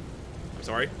 2. I'm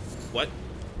sorry. What?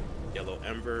 Yellow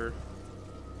ember.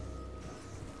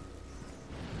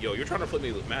 Yo, you're trying to flip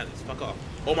me with madness. Fuck off.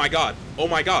 Oh my god. Oh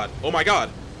my god. Oh my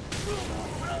god.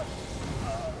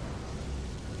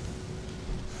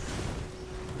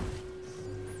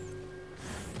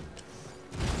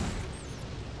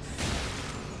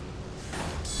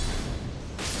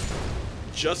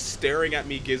 Just staring at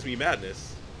me gives me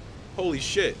madness. Holy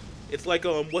shit. It's like,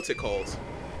 what's it called?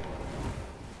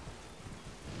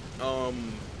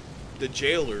 The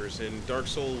jailers in Dark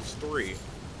Souls 3.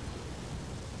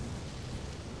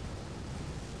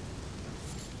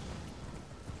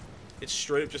 It's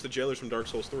straight up just the jailers from Dark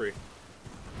Souls 3.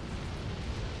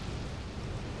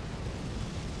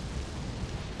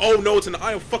 Oh no, it's an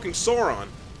Eye of fucking Sauron.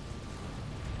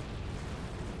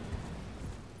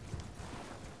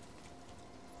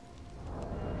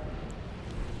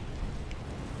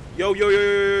 Yo, yo, yo, yo,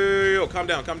 yo, yo, yo, calm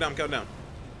down, calm down, calm down.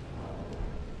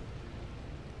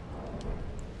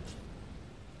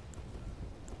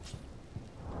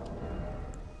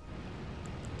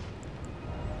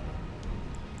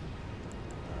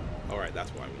 Alright, that's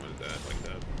why I wanted that, like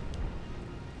that.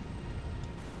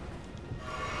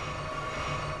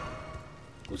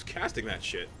 Who's casting that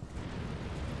shit?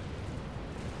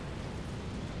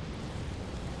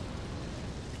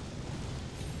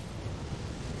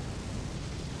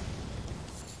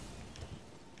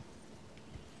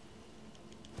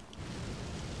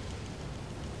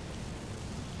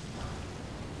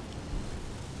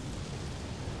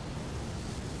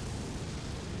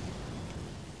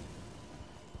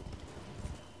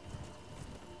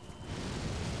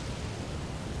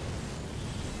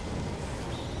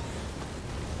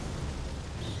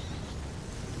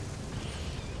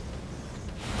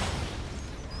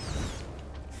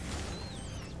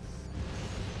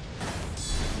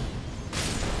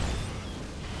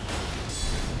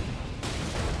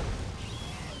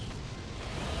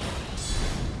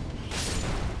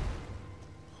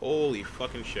 Holy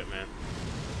fucking shit, man.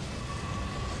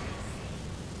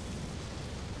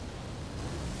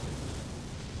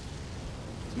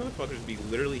 These motherfuckers be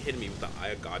literally hitting me with the Eye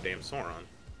of goddamn Sauron.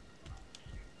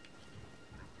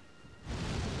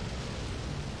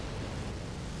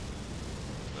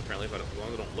 Apparently, if as long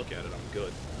as I don't look at it, I'm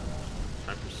good.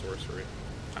 Time for sorcery.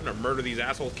 Time to murder these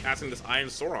assholes casting this Eye of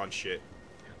Sauron shit.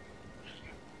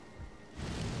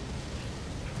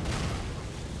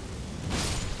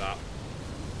 Stop.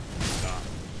 Stop.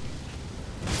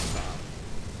 Stop.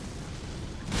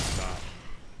 Stop.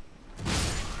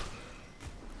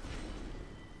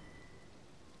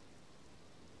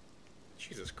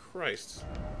 Jesus Christ.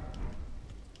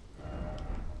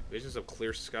 Visions of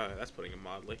clear sky. That's putting it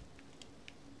mildly.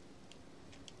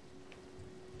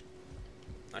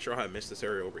 Not sure how I missed this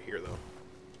area over here, though.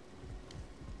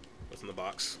 What's in the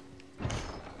box?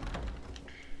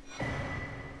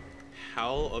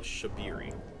 Howl of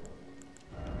Shabiri.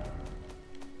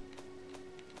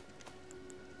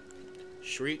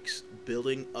 Shrieks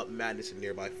building up madness in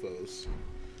nearby foes.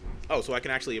 Oh, so I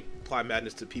can actually apply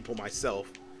madness to people myself.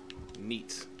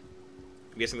 Neat.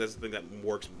 I'm guessing that's the thing that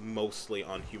works mostly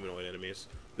on humanoid enemies.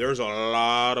 There's a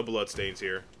lot of bloodstains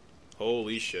here.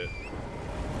 Holy shit.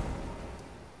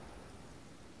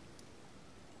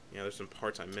 Yeah, there's some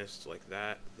parts I missed, like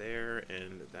that there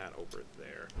and that over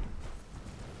there.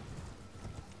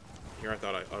 Here I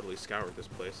thought I utterly scoured this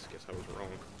place. Guess I was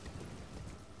wrong.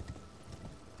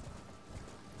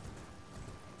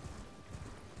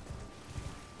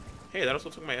 Hey, that also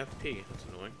took my FP. That's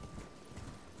annoying.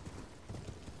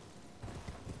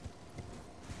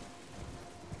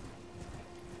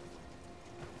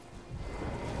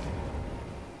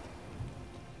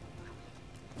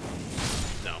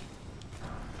 No.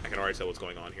 I can already tell what's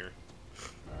going on here.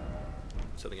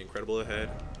 Something incredible ahead.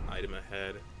 Item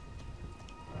ahead.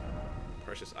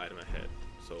 Precious item ahead.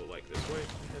 So, like, this way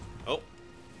ahead. Oh!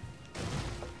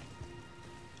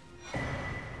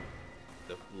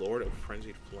 The Lord of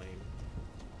Frenzied Flame.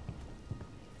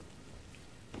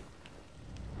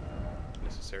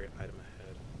 Necessary item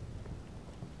ahead.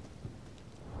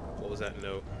 What was that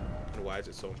note? And why is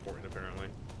it so important, apparently?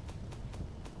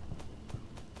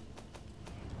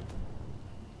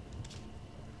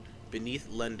 Beneath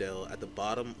Lendel, at the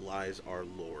bottom, lies our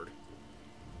Lord.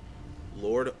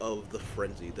 Lord of the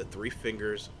Frenzy, the three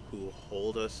fingers who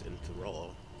hold us in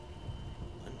thrall.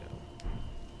 Lendel.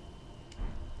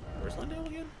 Where's Lendel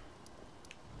again?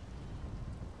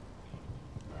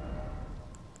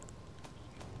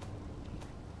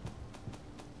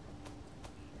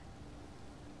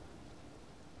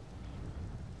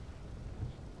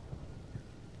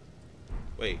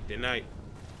 Wait, didn't I?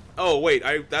 Oh, wait,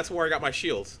 that's where I got my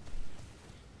shields.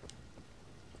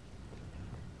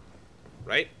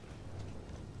 Right?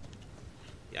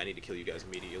 Yeah, I need to kill you guys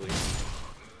immediately.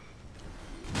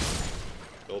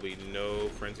 There'll be no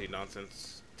frenzy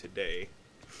nonsense today.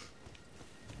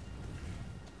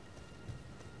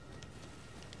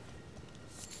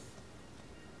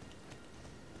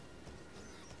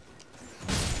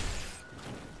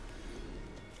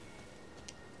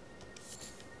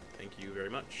 Thank you very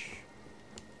much.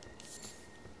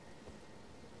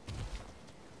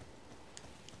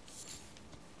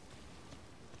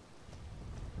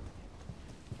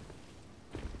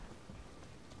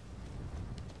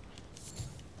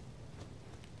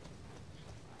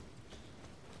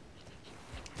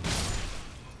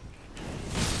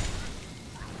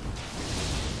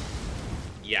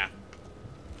 Yeah.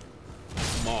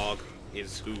 Mog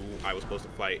is who I was supposed to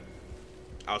fight.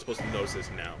 I was supposed to notice this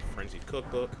now. Frenzied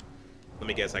cookbook. Let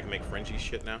me guess, I can make frenzy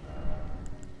shit now?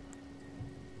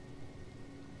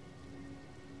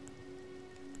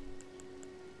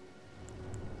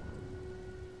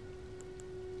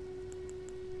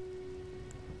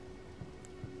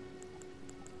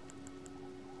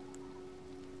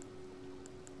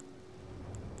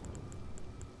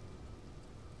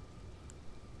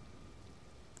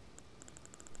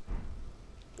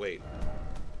 Wait.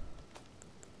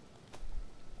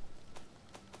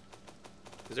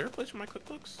 Is there a place for my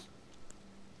cookbooks?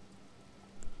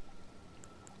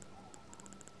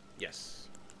 Yes.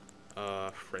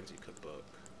 Frenzy cookbook.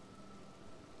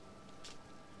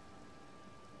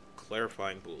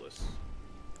 Clarifying Boolus.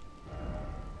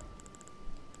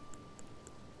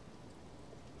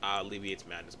 Alleviates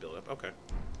madness buildup. Okay.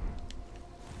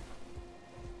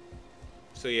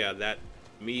 So yeah, that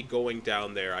me going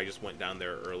down there, I just went down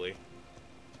there early.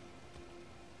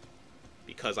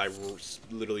 Because I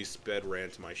literally ran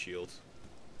to my shields.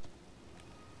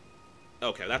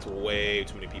 Okay, that's way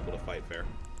too many people to fight fair.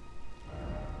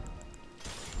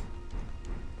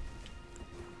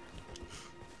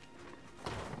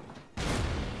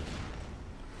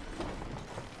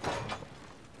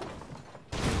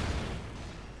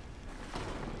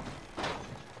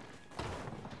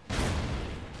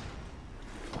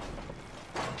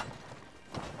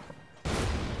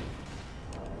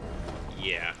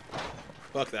 Yeah.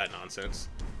 Fuck that nonsense.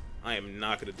 I am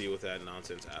not going to deal with that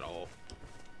nonsense at all.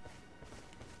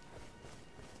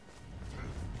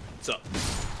 What's up?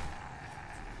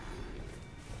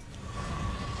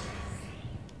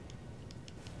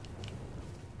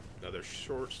 Another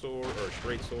short sword, or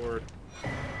straight sword.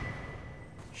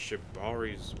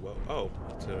 Shibari's, well, oh,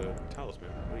 it's a talisman.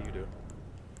 What do you do?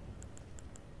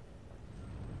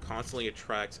 constantly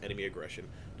attracts enemy aggression.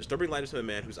 Disturbing lightness of a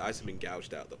man whose eyes have been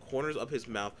gouged out. The corners of his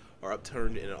mouth are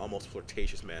upturned in an almost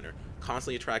flirtatious manner.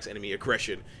 Constantly attracts enemy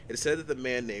aggression. It is said that the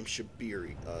man named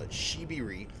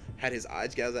Shibiri had his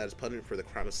eyes gouged out as punishment for the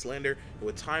crime of slander, and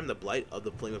with time the blight of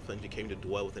the flame of frenzy came to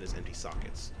dwell within his empty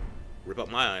sockets. Rip up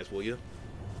my eyes, will you?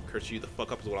 Curse you the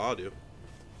fuck up is what I'll do.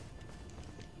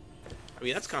 I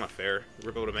mean, that's kind of fair.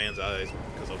 Rip out a man's eyes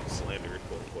because of slander,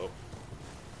 quote unquote.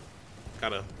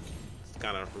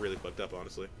 Kind of really fucked up,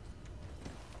 honestly.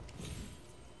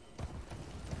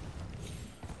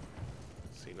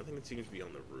 Let's see, nothing seems to be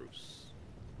on the roofs.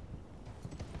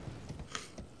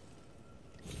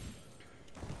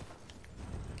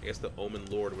 I guess the Omen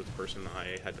Lord was the person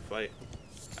I had to fight.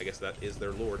 I guess that is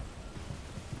their lord.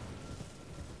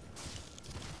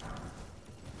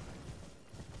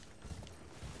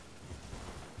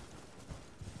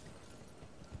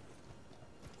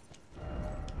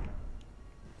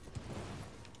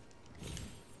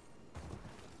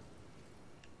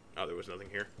 Oh, there was nothing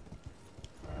here.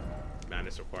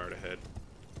 Madness required ahead.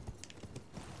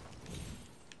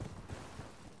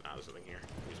 Ah, there's nothing here.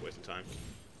 I'm just wasting time.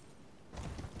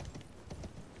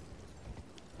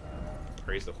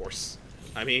 Praise the horse.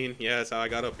 I mean, yeah, that's how I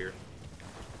got up here.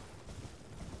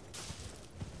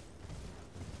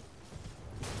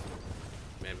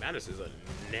 Man, Madness is a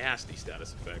nasty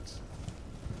status effect.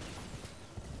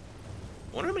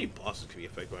 I wonder how many bosses can be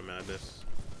affected by Madness.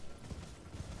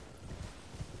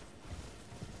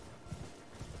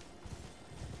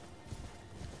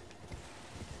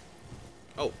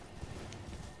 Oh.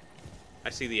 I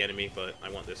see the enemy, but I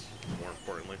want this more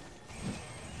importantly.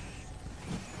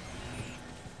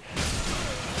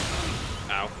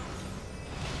 Ow.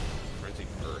 Frenzy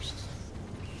burst.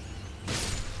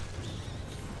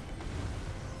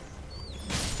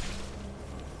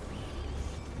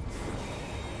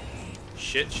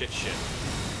 Shit.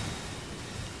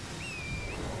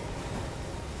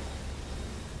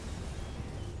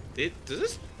 Does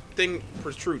this thing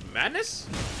protrude Madness?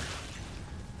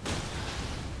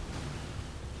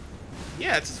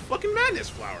 Yeah, it's a fucking Madness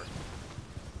flower.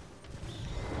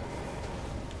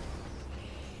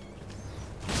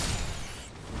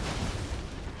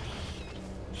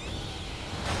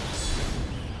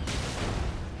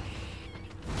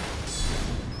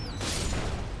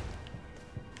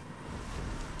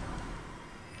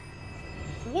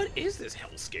 What is this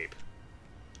hellscape?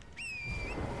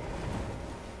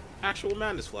 Actual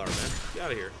Madness flower, man. Get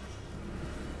out of here.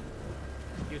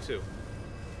 You too.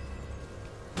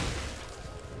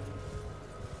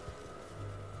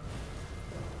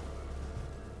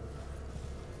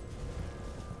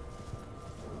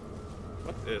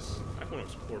 What this? I want to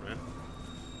explore, man.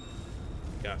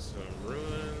 Got some ruins.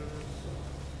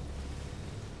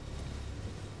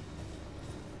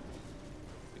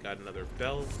 We got another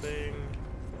bell thing.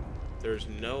 There's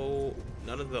none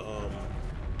of the,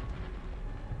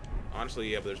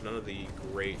 honestly, yeah, but there's none of the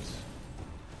great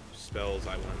spells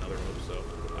I want another of, so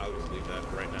I'll just leave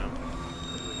that right now.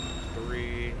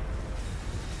 3.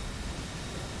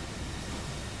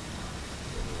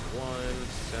 1,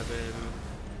 7,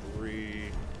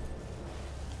 3,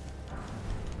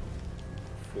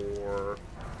 4,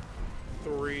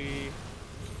 3,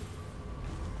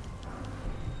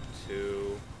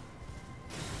 2.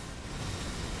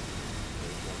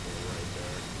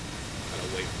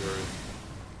 Wait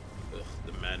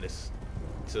for the Madness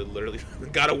to literally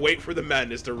gotta wait for the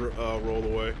Madness to roll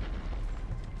away.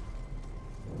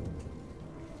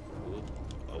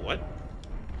 What?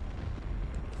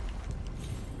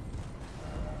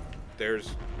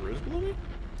 There's runes below me?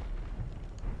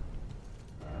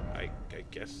 I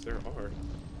guess there are.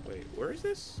 Wait, where is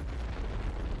this?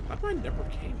 How come I never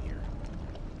came here?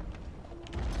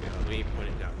 Yeah, let me point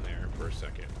it down there for a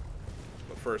second.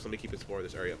 But first, let me keep exploring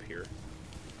this area up here.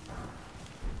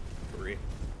 3.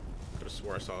 Could have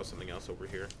swore I saw something else over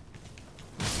here.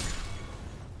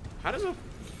 How does a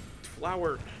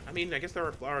flower... I mean, I guess there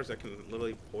are flowers that can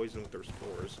literally poison with their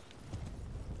spores.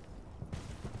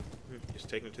 Just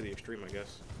taking it to the extreme, I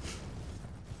guess.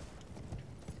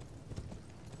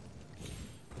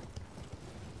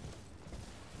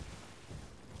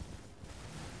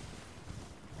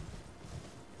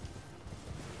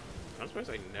 I'm surprised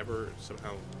I never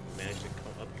somehow managed to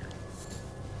come up here.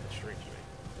 That's strange to me.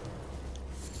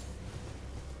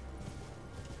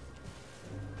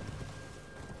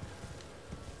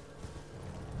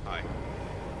 Hi.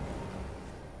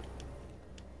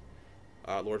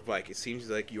 Lord Vike, it seems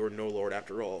like you're no lord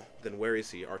after all. Then where is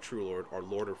he, our true lord, our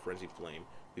lord of frenzied flame?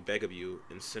 We beg of you,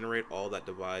 incinerate all that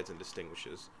divides and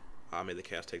distinguishes. Ah, may the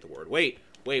chaos take the word. Wait,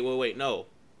 no.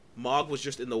 Mog was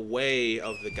just in the way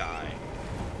of the guy.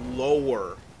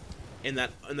 lower. In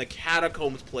the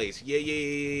catacombs place.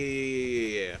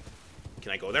 Yeah.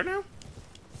 Can I go there now?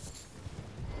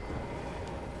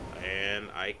 And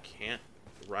I can't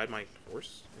ride my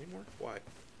horse anymore? Why?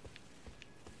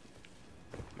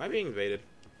 Am I being invaded?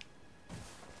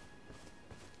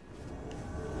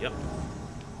 Yep.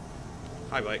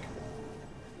 Hi, bike.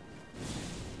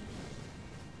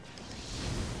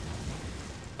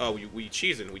 Oh, we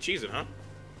cheesing. We cheesing, huh?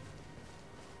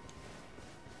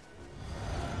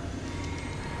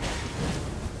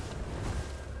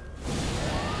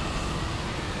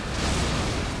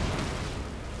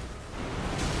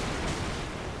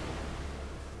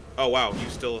 Oh, wow. You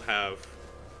still have...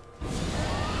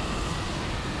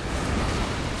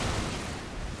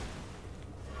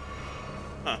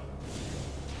 Huh.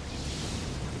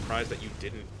 Surprised that you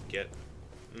didn't get...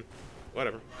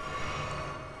 whatever.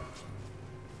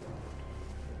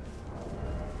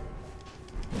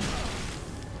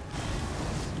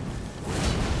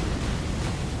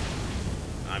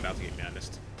 I'm about to get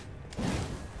madness.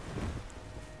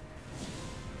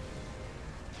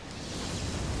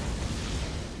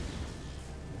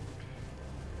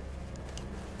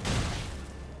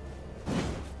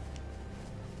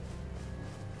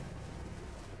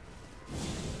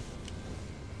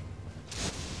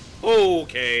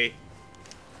 Okay.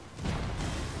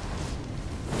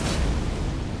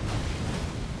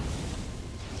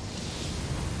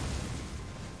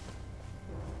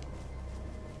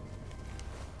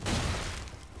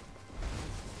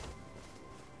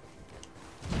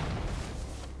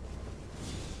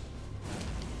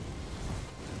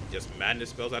 Just madness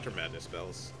spells after madness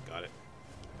spells. Got it.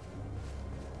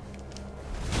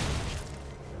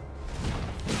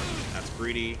 That's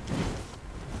greedy.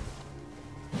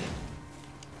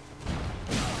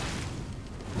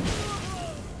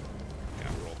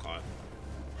 Got roll caught.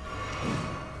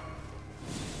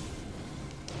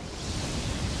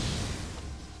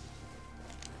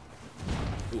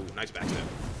 Ooh, nice backstep.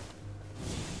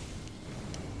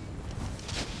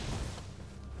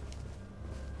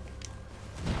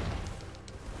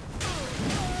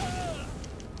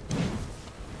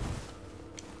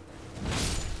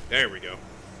 There we go.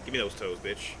 Give me those toes,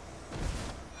 bitch.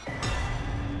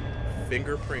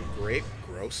 Fingerprint grape,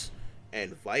 gross.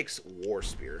 And Vike's war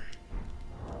spear.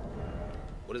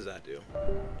 What does that do?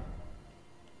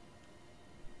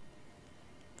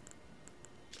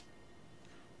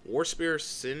 War spear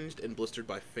singed and blistered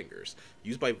by fingers.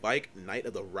 Used by Vike, Knight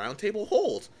of the Round Table.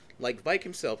 Hold! Like Vike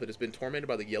himself, it has been tormented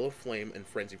by the yellow flame and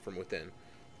frenzy from within.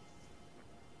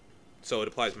 So it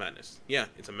applies madness. Yeah,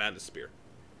 it's a madness spear.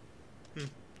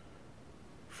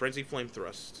 Frenzy flame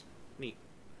thrust. Neat.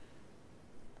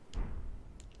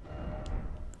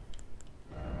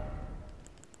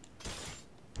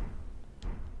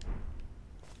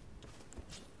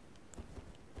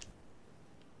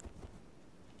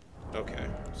 Okay,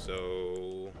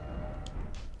 so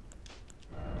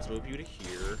let's move you to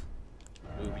here.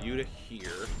 Move you to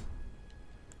here.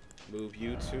 Move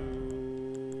you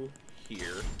to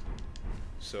here.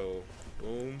 So,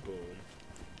 boom, boom.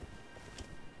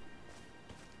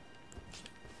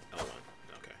 Hold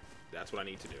on. Okay. That's what I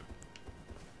need to do.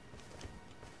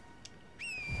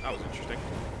 That was interesting.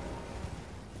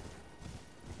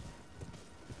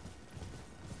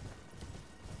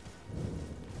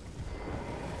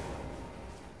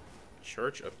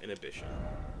 Church of Inhibition.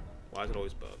 Why does it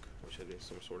always bug? Which has been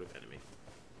some sort of enemy.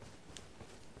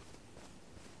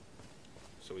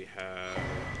 So we have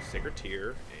Sacred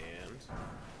Tear and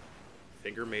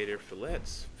Finger Maiden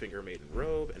Fillets, Finger Maiden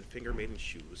Robe, and Finger Maiden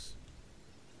Shoes.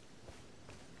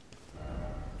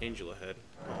 Angela Head.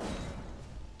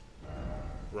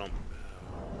 Rump.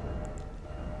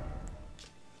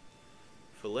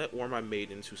 Fillet wore my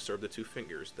maidens who serve the two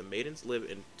fingers. The maidens live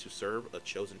in to serve a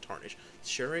chosen tarnish,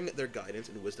 sharing their guidance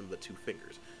and wisdom of the two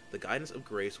fingers. The guidance of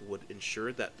grace would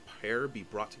ensure that the pair be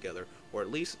brought together, or at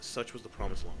least such was the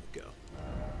promise long ago.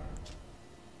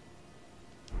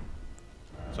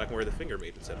 So I can wear the finger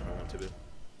maiden set if I want to.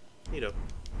 Neato.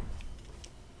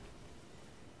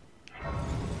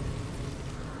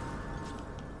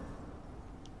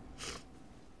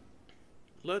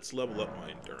 Let's level up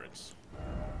my endurance.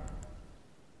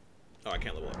 Oh, I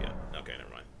can't level up yet. Okay, never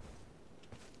mind.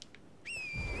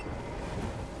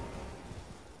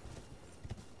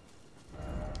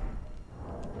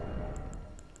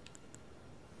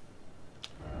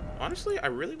 Honestly, I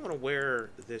really want to wear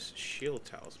this shield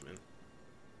talisman.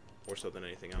 More so than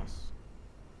anything else.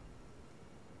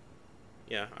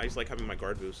 Yeah, I just like having my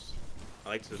guard boost. I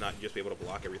like to not just be able to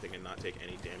block everything and not take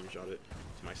any damage on it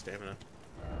to my stamina.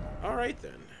 Alright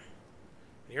then.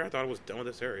 Here I thought I was done with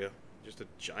this area. Just a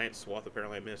giant swath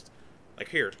apparently I missed. Like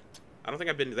here. I don't think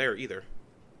I've been there either.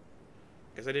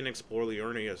 Guess I didn't explore the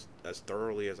area as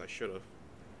thoroughly as I should have.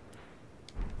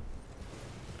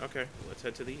 Okay, let's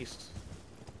head to the east.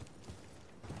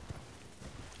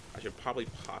 I should probably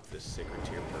pop this sacred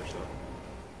tier first though.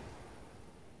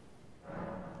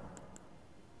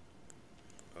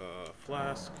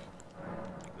 Flask.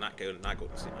 Not golden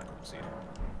seed.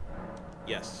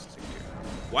 Yes, sacred tier.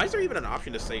 Why is there even an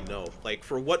option to say no? Like,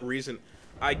 for what reason?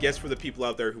 I guess for the people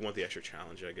out there who want the extra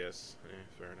challenge, I guess.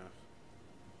 Fair enough.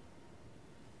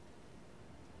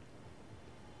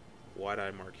 Why did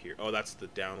I mark here? Oh, that's the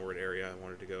downward area I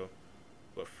wanted to go.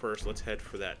 But first, let's head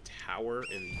for that tower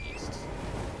in the east.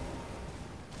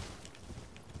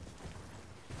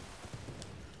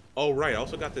 Oh, right. I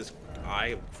also got this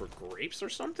eye for grapes or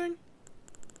something?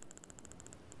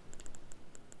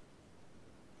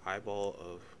 Eyeball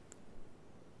of...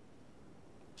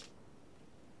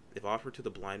 If offered to the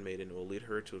blind maiden, it will lead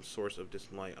her to a source of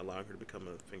distant light, allowing her to become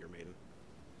a finger maiden.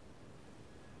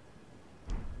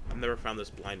 I've never found this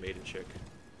blind maiden chick.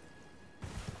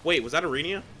 Wait, was that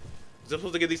Arenia? Was I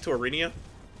supposed to give these to Arenia?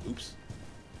 Oops.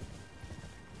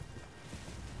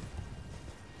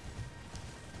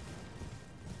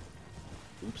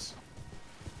 Oops.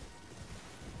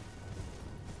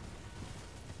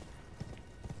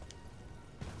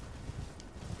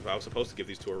 If I was supposed to give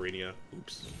these to Arenia,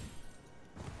 oops.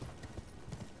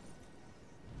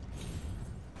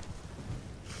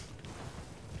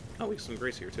 Oh, we have some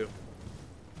grace here too.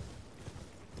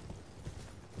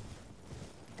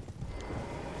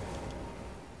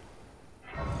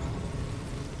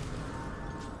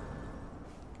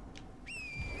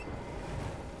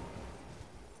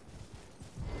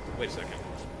 Wait a second.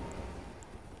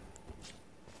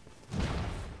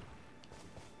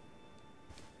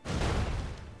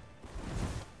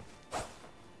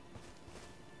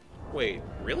 Wait,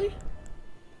 really?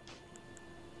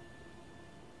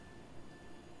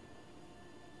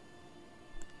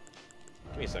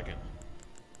 Give me a second.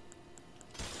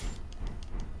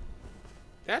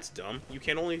 That's dumb. You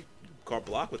can only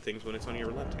block with things when it's on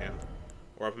your left hand.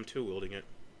 Or if I'm two-wielding it.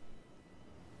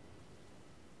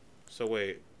 So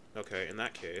wait. Okay, in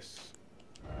that case.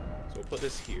 So we'll put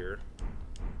this here.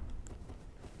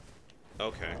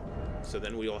 Okay. So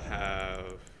then we'll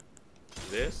have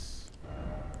this,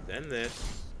 then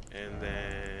this, and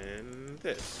then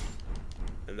this.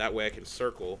 And that way I can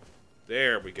circle.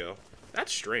 There we go.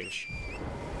 That's strange.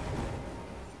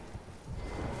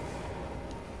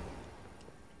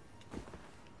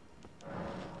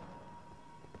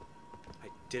 I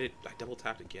did it. I double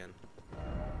tapped again.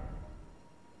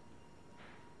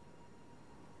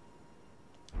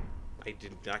 I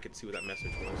did not get to see what that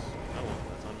message was. Oh well,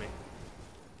 that's on me.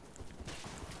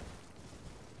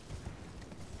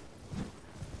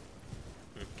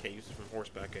 Can't use it from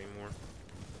horseback anymore.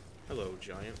 Hello,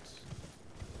 giants.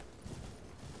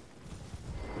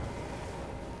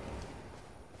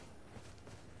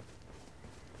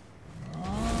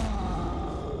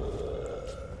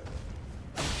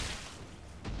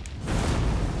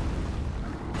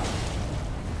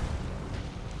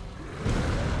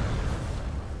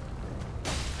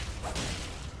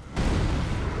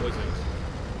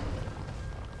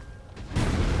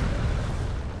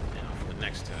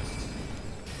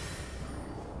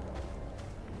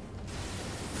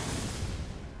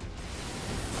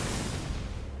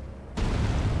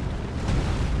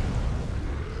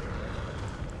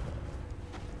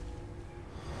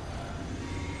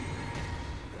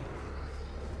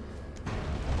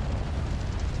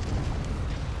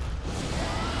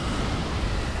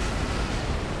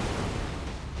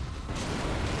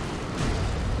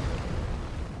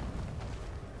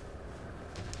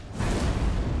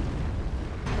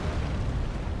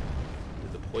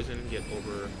 Poison get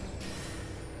over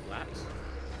laps.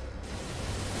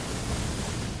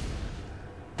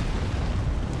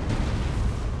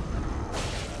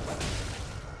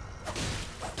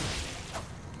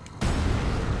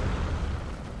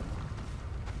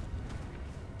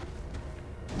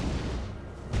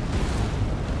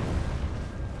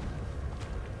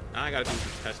 Now I gotta do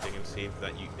some testing and see if a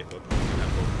poison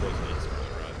has both poison and spell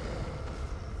rod.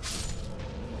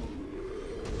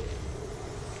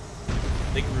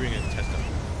 Thank you for being a test dummy.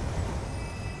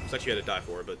 It's actually had to die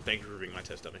for it, but thank you for being my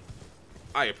test dummy.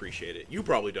 I appreciate it. You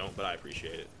probably don't, but I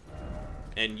appreciate it.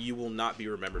 And you will not be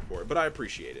remembered for it, but I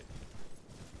appreciate it.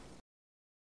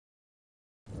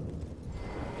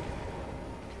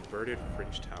 Converted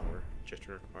Fringe Tower.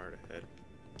 Gesture required ahead.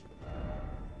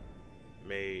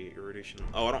 May Irradiation.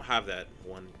 Oh, I don't have that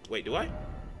one. Wait, do I?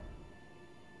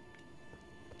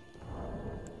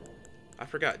 I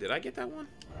forgot. Did I get that one?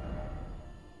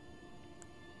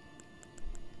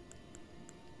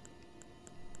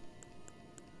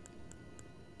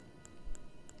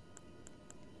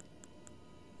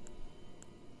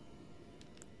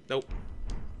 Nope.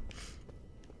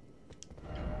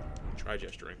 Try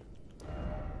gesturing.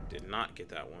 Did not get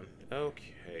that one.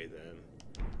 Okay,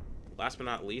 then. Last but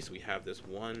not least, we have this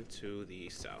one to the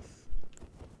south.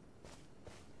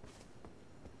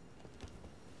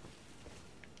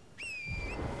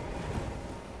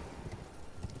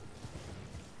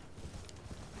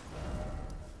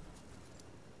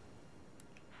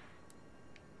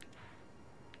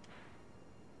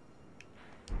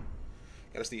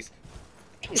 Gotta sneeze.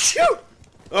 Shoot!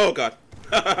 Oh, God.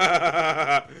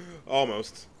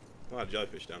 Almost. A lot of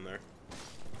jellyfish down there.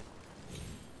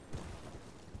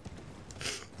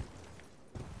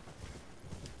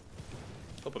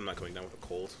 Hope I'm not coming down with a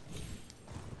cold.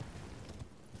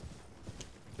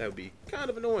 That would be kind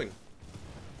of annoying.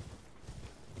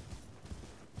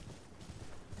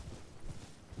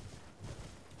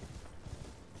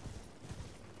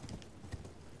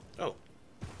 Oh.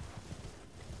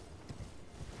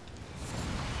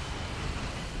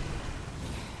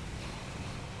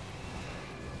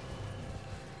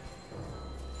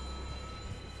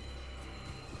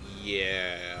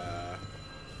 Yeah.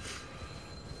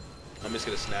 I'm just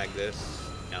gonna snag this,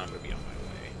 and I'm gonna be on my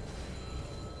way.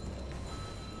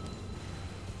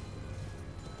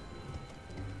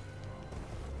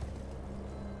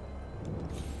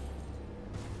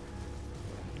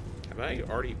 Have I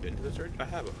already been to this church? I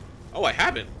haven't. Oh, I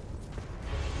haven't?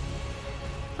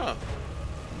 Huh.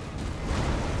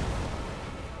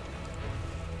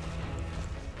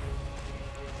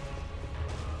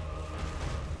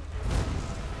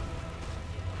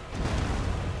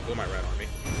 Go my red army.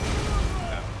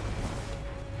 Yeah.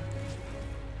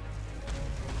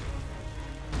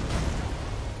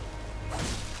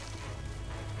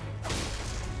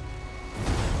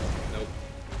 Nope.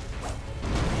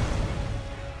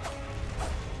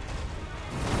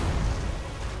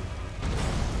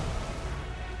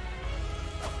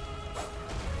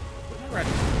 Where's my red?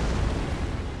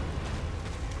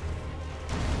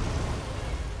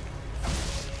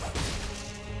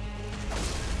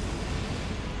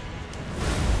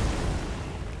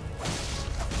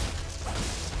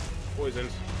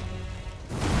 Poisoned.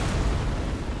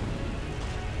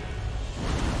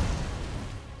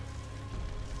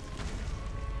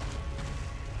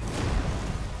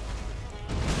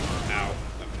 Ow.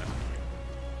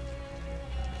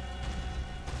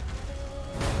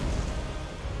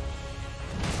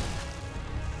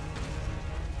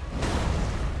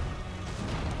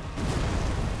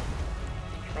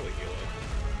 Probably heal it.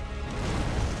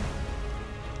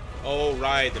 Oh,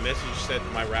 right. The message said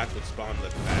my rats would spawn the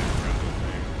back.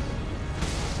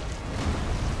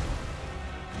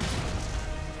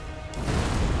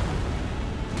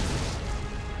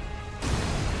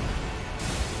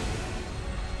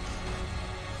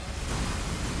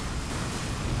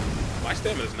 My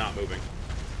stamina's not moving.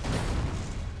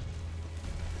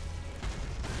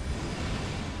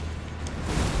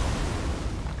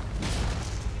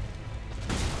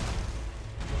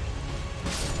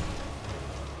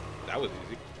 That was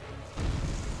easy.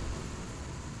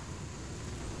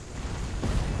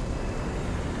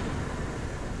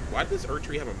 Why does this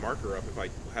Erdtree have a marker up if I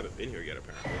haven't been here yet,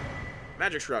 apparently?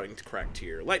 Magic Shrouding cracked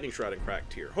tier, Lightning Shrouding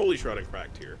cracked tier, Holy Shrouding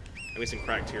cracked tier. I'm guessing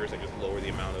cracked tiers, I just lower the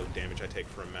amount of damage I take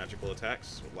from magical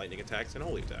attacks, lightning attacks, and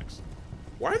holy attacks.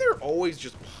 Why are there always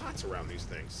just pots around these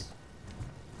things?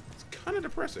 It's kind of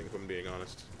depressing, if I'm being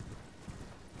honest.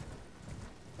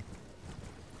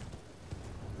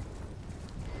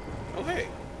 Oh, hey.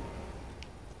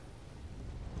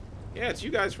 Yeah, it's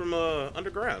you guys from,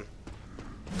 underground.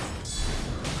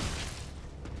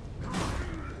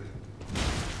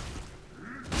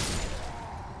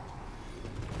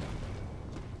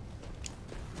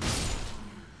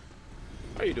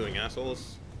 How are you doing,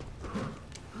 assholes?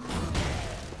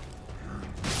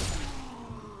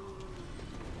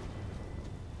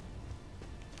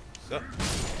 What's up?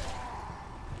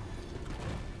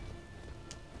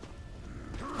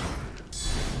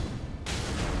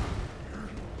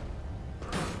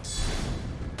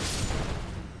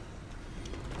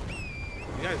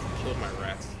 You guys killed my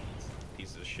rats,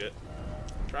 pieces of shit.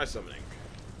 Try summoning.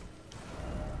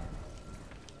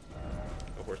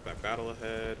 No horseback battle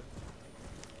ahead.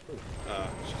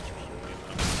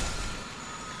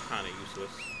 Kind of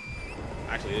useless.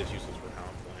 Actually, it is useless for how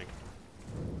I'm playing.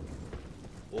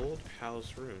 Old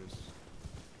Palace Ruins.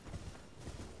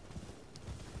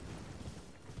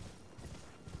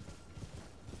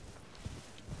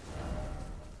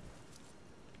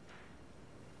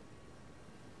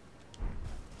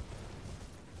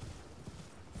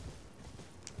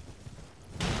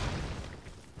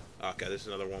 Okay, this is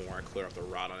another one where I clear off the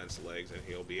rot on its legs and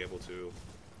he'll be able to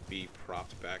be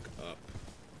propped back up.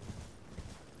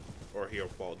 Or he'll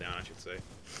fall down, I should say.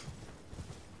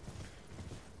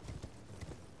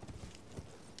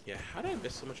 Yeah, how did I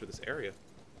miss so much of this area?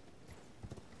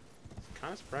 It's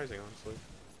kind of surprising, honestly.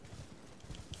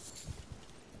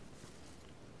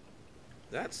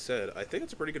 That said, I think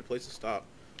it's a pretty good place to stop.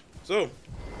 So,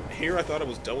 here I thought I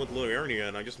was done with Liurnia,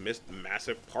 and I just missed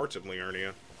massive parts of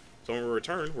Liurnia. So when we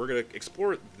return, we're going to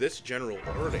explore this general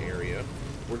Ard area.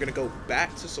 We're going to go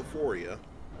back to Sephoria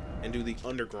and do the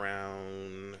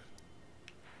underground.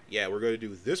 Yeah, we're going to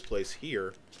do this place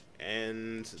here.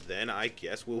 And then I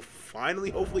guess we'll finally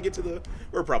hopefully get to the...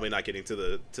 We're probably not getting to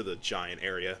the giant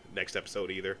area next episode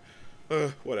either.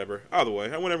 Whatever. Either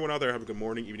way, I want everyone out there to have a good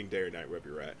morning, evening, day, or night, wherever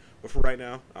you're at. But for right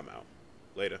now, I'm out.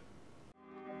 Later.